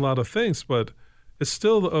printed in a lot of things, but it's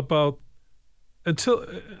still about until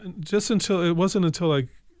it wasn't until I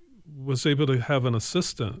was able to have an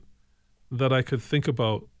assistant that I could think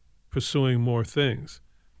about pursuing more things.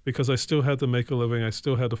 because I still had to make a living. I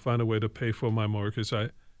still had to find a way to pay for my mortgage.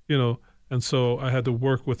 And so I had to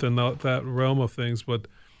work within that realm of things.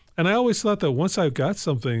 And I always thought that once I've got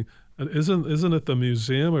something, isn't it the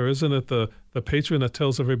museum or isn't it the patron that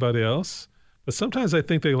tells everybody else? But sometimes I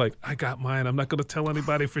think they're like, I got mine. I'm not going to tell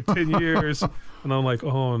anybody for 10 years. And I'm like,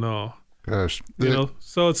 oh no. Gosh.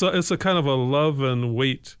 So it's a kind of a love and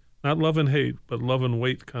wait, not love and hate, but love and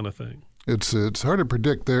wait kind of thing. It's hard to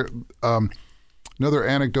predict. There, another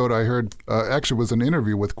anecdote I heard actually was an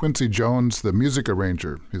interview with Quincy Jones, the music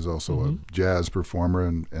arranger. He's also a jazz performer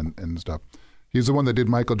and stuff. He's the one that did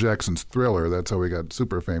Michael Jackson's Thriller. That's how he got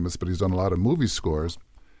super famous, but he's done a lot of movie scores.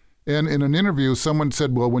 And in an interview, someone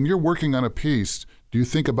said, well, when you're working on a piece, do you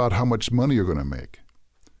think about how much money you're going to make?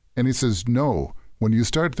 And he says, no. When you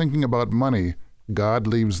start thinking about money, God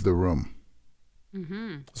leaves the room.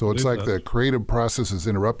 Mm-hmm. So it's like the creative process is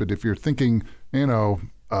interrupted. If you're thinking,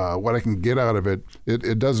 what I can get out of it,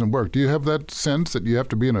 it doesn't work. Do you have that sense that you have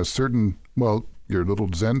to be in a certain, your little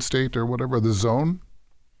Zen state or whatever, the zone?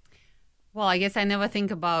 Well, I guess I never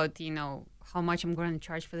think about, how much I'm going to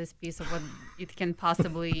charge for this piece or what it can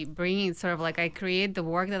possibly bring. It's sort of like I create the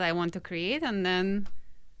work that I want to create, and then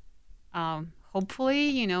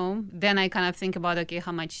hopefully, then I kind of think about,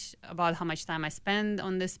 how much time I spend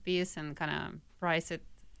on this piece and kind of price it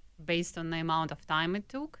based on the amount of time it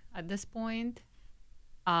took at this point.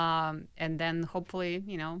 And then hopefully,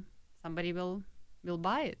 somebody will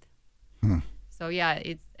buy it. So yeah,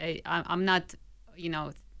 I'm not,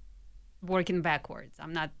 working backwards.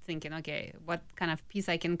 I'm not thinking, okay, what kind of piece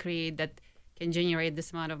I can create that can generate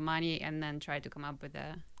this amount of money, and then try to come up with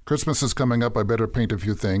a... Christmas is coming up. I better paint a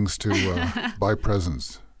few things to buy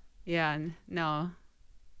presents. Yeah, no.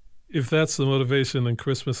 If that's the motivation, then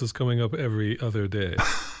Christmas is coming up every other day,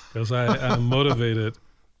 because I'm motivated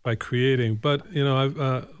by creating. But,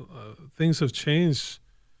 things have changed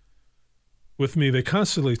with me. They're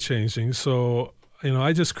constantly changing. So,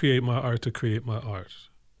 I just create my art to create my art.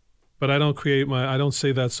 But I don't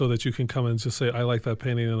say that so that you can come and just say, I like that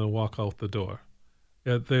painting, and then walk out the door.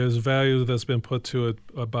 There's value that's been put to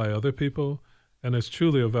it by other people, and it's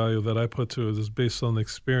truly a value that I put to it is based on the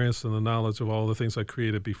experience and the knowledge of all the things I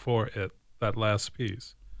created before that last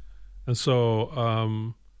piece. And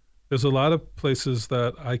so there's a lot of places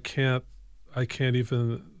that I can't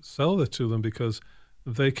even sell it to them because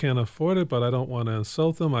they can't afford it, but I don't want to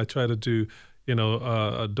insult them. I try to do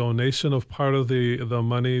a donation of part of the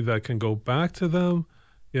money that can go back to them,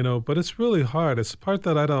 but it's really hard. It's the part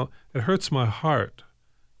that it hurts my heart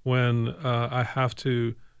when I have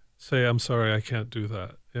to say, I'm sorry, I can't do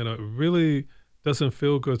that. It really doesn't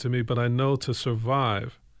feel good to me, but I know to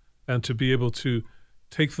survive and to be able to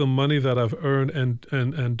take the money that I've earned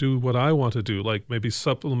and do what I want to do, like maybe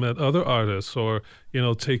supplement other artists or,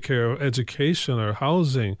 take care of education or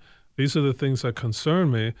housing. These are the things that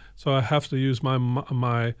concern me, so I have to use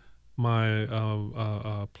my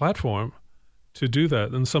platform to do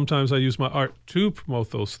that. And sometimes I use my art to promote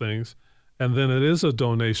those things, and then it is a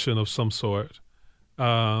donation of some sort,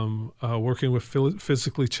 working with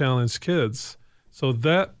physically challenged kids. So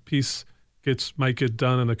that piece might get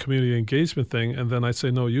done in a community engagement thing, and then I say,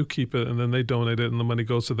 no, you keep it, and then they donate it, and the money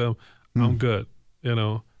goes to them. I'm good,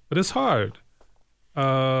 But it's hard.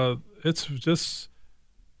 It's just...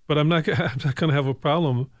 But I'm not going to have a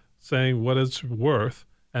problem saying what it's worth,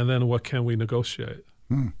 and then what can we negotiate.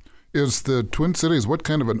 Is the Twin Cities, what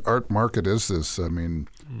kind of an art market is this? I mean,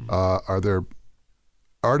 are there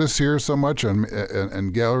artists here so much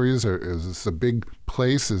and galleries? Is this a big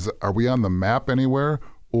place? Are we on the map anywhere?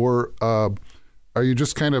 Or are you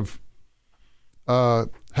just kind of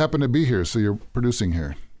happen to be here, so you're producing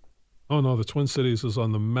here? Oh, no, the Twin Cities is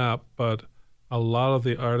on the map, but a lot of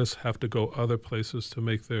the artists have to go other places to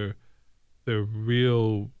make their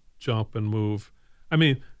real jump and move. I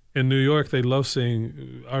mean, in New York, they love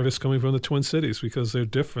seeing artists coming from the Twin Cities because they're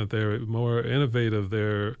different. They're more innovative.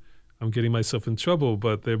 I'm getting myself in trouble,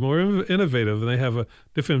 but they're more innovative, and they have a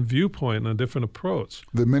different viewpoint and a different approach.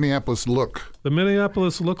 The Minneapolis look. The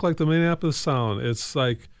Minneapolis look like the Minneapolis sound. It's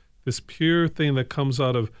like this pure thing that comes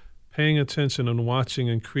out of paying attention and watching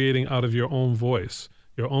and creating out of your own voice,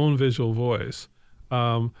 your own visual voice.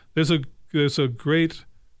 There's a great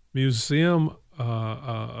museum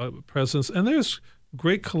presence, and there's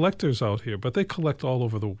great collectors out here, but they collect from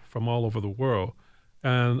all over the world,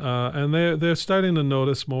 and they're starting to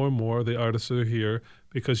notice more and more the artists that are here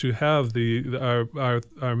because you have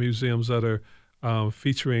our museums that are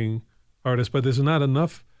featuring artists, but there's not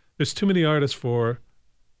enough. There's too many artists for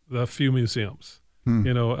the few museums.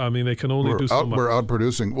 I mean, they can only do so much. We're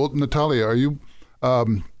outproducing. Well, Natalia,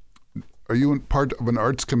 are are you part of an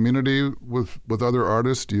arts community with other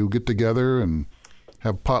artists? Do you get together and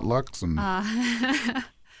have potlucks and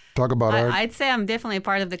talk about art? I'd say I'm definitely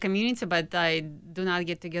part of the community, but I do not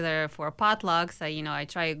get together for potlucks. I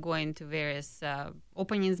try going to various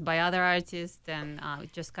openings by other artists and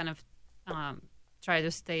just kind of try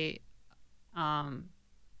to stay on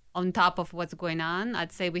top of what's going on.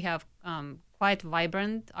 I'd say we have quite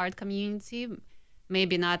vibrant art community,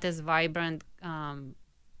 maybe not as vibrant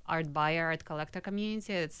art buyer, art collector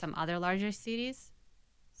community as some other larger cities.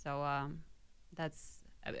 So that's,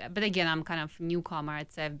 but again, I'm kind of newcomer.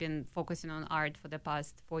 I'd say I've been focusing on art for the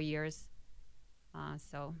past 4 years. I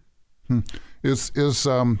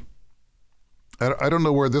don't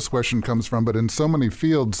know where this question comes from, but in so many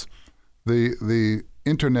fields, the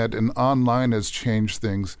internet and online has changed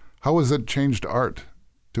things. How has it changed art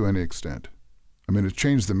to any extent? I mean, it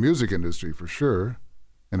changed the music industry for sure,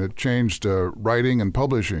 and it changed writing and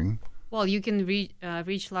publishing. Well, you can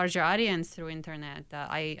reach larger audience through internet.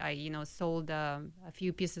 I sold a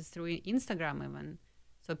few pieces through Instagram even.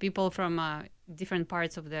 So people from different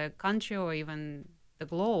parts of the country or even the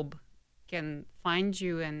globe can find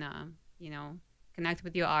you and connect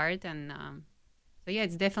with your art. And so yeah,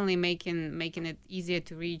 it's definitely making it easier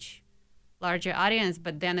to reach larger audience.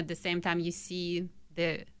 But then at the same time, you see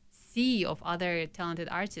the sea of other talented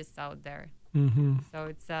artists out there. Mm-hmm. So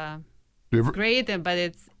it's great, but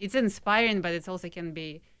it's inspiring, but it also can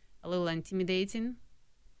be a little intimidating.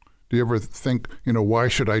 Do you ever think, why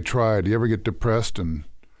should I try? Do you ever get depressed? And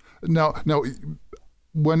now,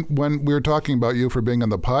 when we were talking about you for being on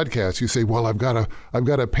the podcast, you say, "Well, I've got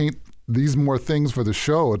to paint these more things for the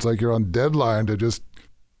show." It's like you're on deadline to just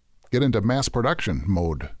get into mass production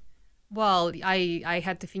mode. Well, I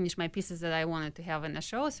had to finish my pieces that I wanted to have in the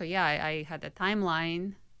show, so yeah, I had a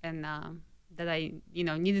timeline and. That I,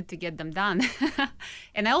 needed to get them done,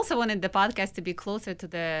 and I also wanted the podcast to be closer to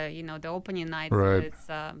the, the opening night, right.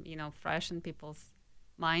 So it's, fresh in people's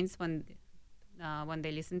minds when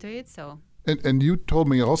they listen to it. So. And you told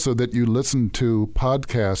me also that you listen to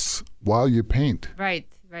podcasts while you paint. Right,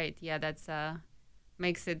 yeah, that's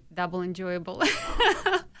makes it double enjoyable.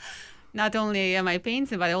 Not only am I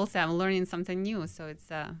painting, but also I'm learning something new. So it's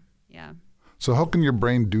yeah. So how can your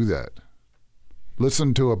brain do that?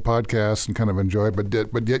 Listen to a podcast and kind of enjoy it,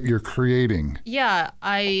 but yet you're creating. Yeah,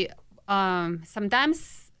 I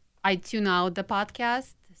sometimes I tune out the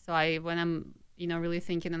podcast. So when I'm really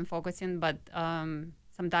thinking and focusing, but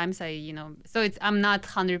sometimes so I'm not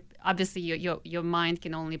 100. Obviously, your mind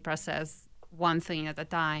can only process one thing at a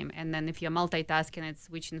time, and then if you're multitasking, it's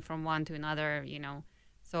switching from one to another.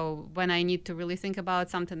 So when I need to really think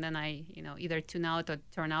about something, then I either tune out or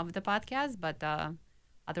turn off the podcast, but.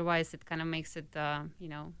 Otherwise, it kind of makes it,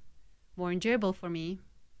 more enjoyable for me.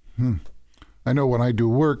 I know when I do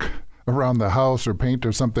work around the house or paint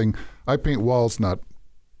or something, I paint walls, not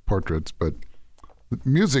portraits, but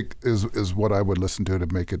music is what I would listen to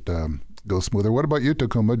make it go smoother. What about you,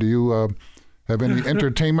 Takuma? Do you have any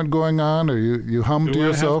entertainment going on, or you hum to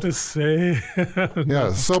yourself? I have to say? No.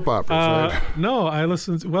 Yeah, soap operas, right? No, I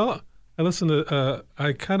listen to,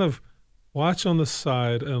 I kind of watch on the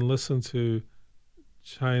side and listen to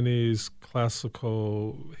Chinese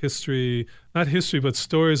classical history, not history, but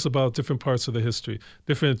stories about different parts of the history,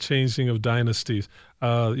 different changing of dynasties,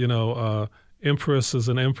 empresses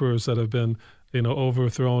and emperors that have been,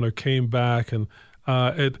 overthrown or came back. And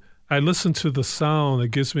I listen to the sound. It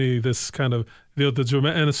gives me this kind of, the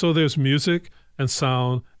dramatic, and so there's music and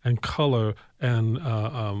sound and color and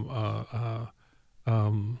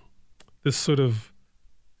this sort of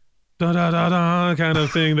da-da-da-da kind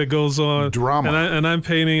of thing that goes on. Drama. And I'm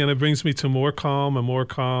painting, and it brings me to more calm, and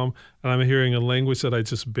I'm hearing a language that I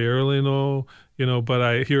just barely know, but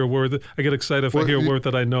I hear a word I get excited if I hear a word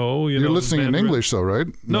that I know. You're listening in English though, right?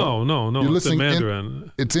 No. You're It's in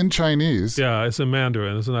Mandarin. It's in Chinese. Yeah, it's in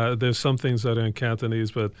Mandarin. It's not, there's some things that are in Cantonese,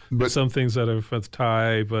 but there's some things that are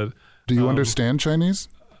Thai, but... Do you understand Chinese?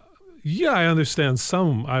 Yeah, I understand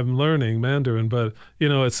some. I'm learning Mandarin, but,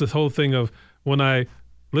 it's this whole thing of when I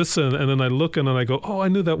listen and then I look and then I go, oh, I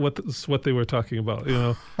knew that what they were talking about,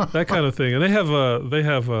 that kind of thing. And they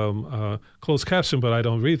have closed caption, but I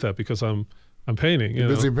don't read that because I'm painting. You're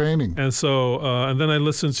busy painting. And so and then I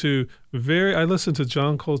listen to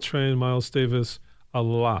John Coltrane, Miles Davis a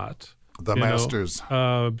lot. The masters.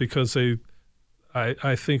 Because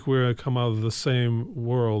I think we're come out of the same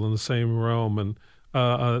world and the same realm. And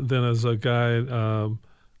then as a guy.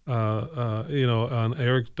 An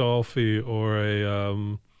Eric Dolphy or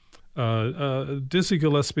a Dizzy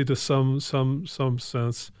Gillespie to some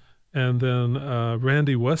sense, and then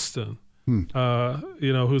Randy Weston,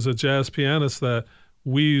 who's a jazz pianist that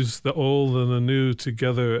weaves the old and the new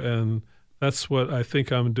together, and that's what I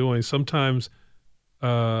think I'm doing. Sometimes,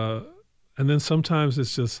 and then sometimes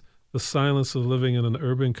it's just the silence of living in an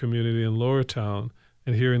urban community in Lowertown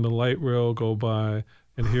and hearing the light rail go by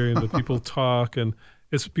and hearing the people talk, and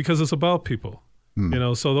it's because it's about people,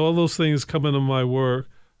 so all those things come into my work.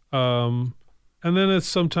 And then it's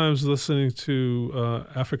sometimes listening to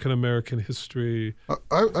African-American history.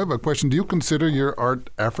 I have a question. Do you consider your art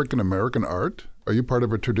African-American art? Are you part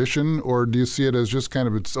of a tradition, or do you see it as just kind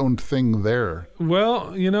of its own thing there?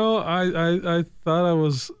 Well, I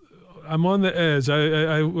thought I'm on the edge.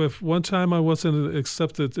 If one time I wasn't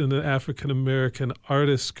accepted in the African-American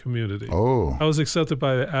artist community. Oh. I was accepted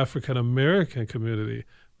by the African-American community.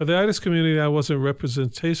 But the artist community, I wasn't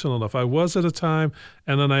representational enough. I was at a time,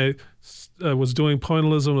 and then I was doing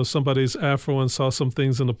pointillism of somebody's Afro and saw some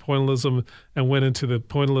things in the pointillism and went into the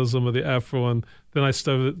pointillism of the Afro. And then I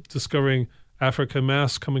started discovering African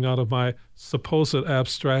masks coming out of my supposed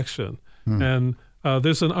abstraction. And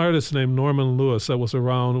there's an artist named Norman Lewis that was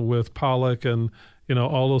around with Pollock and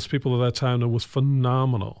all those people at that time that was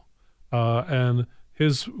phenomenal. And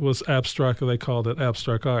his was abstract, they called it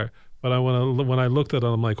abstract art. But when I looked at it,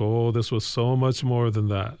 I'm like, oh, this was so much more than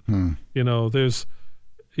that. There's,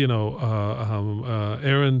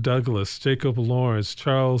 Aaron Douglas, Jacob Lawrence,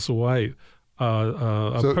 Charles White.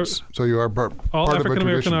 So you are part all of a African-American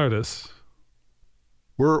tradition. artists.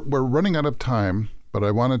 We're running out of time, but I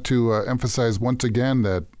wanted to emphasize once again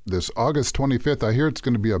that this August 25th, I hear it's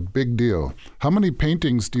going to be a big deal. How many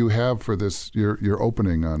paintings do you have for this your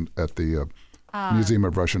opening at the Museum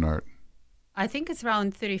of Russian Art? I think it's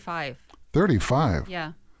around 35. 35?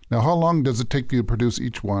 Yeah. Now, how long does it take you to produce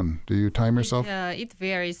each one? Do you time yourself? It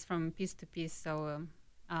varies from piece to piece. So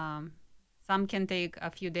some can take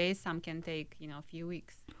a few days, some can take, a few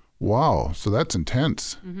weeks. Wow. So that's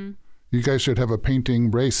intense. Mm-hmm. You guys should have a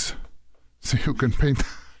painting race so you can paint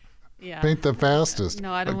the fastest.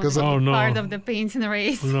 No, I don't want to be part of the painting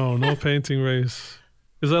race. No painting race.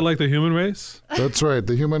 Is that like the human race? That's right,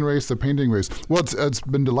 the human race, the painting race. Well, it's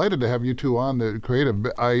been delighted to have you two on the creative.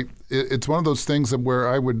 It's one of those things where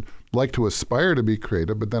I would like to aspire to be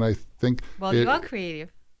creative, but then I think... Well, you are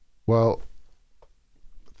creative. Well,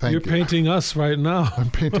 thank you. You're painting us right now.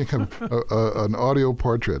 I'm painting an audio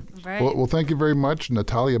portrait. Right. Well, thank you very much,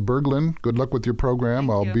 Natalia Berglund. Good luck with your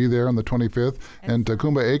program. I'll be there on the 25th. And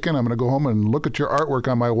Tacumba Aiken, I'm going to go home and look at your artwork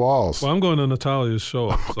on my walls. Well, I'm going to Natalia's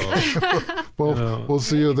show. So. Well, we'll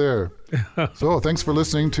see you there. So thanks for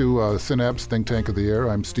listening to Synapse Think Tank of the Air.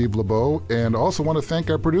 I'm Steve LeBeau, and also want to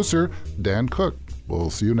thank our producer, Dan Cook.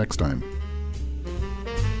 We'll see you next time.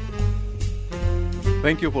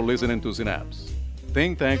 Thank you for listening to Synapse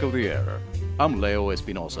Think Tank of the Air. I'm Leo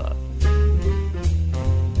Espinosa.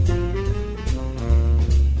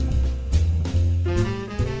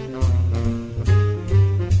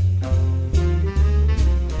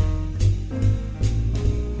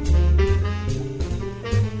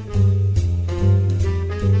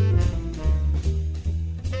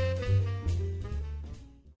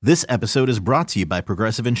 This episode is brought to you by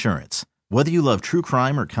Progressive Insurance. Whether you love true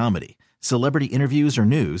crime or comedy, celebrity interviews or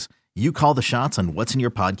news, you call the shots on what's in your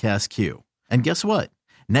podcast queue. And guess what?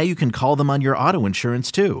 Now you can call them on your auto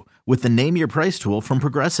insurance too with the Name Your Price tool from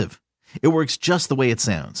Progressive. It works just the way it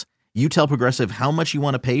sounds. You tell Progressive how much you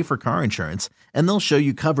want to pay for car insurance, and they'll show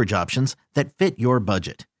you coverage options that fit your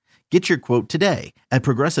budget. Get your quote today at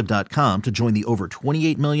Progressive.com to join the over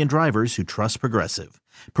 28 million drivers who trust Progressive.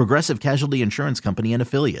 Progressive Casualty Insurance Company and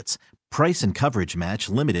Affiliates. Price and coverage match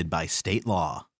limited by state law.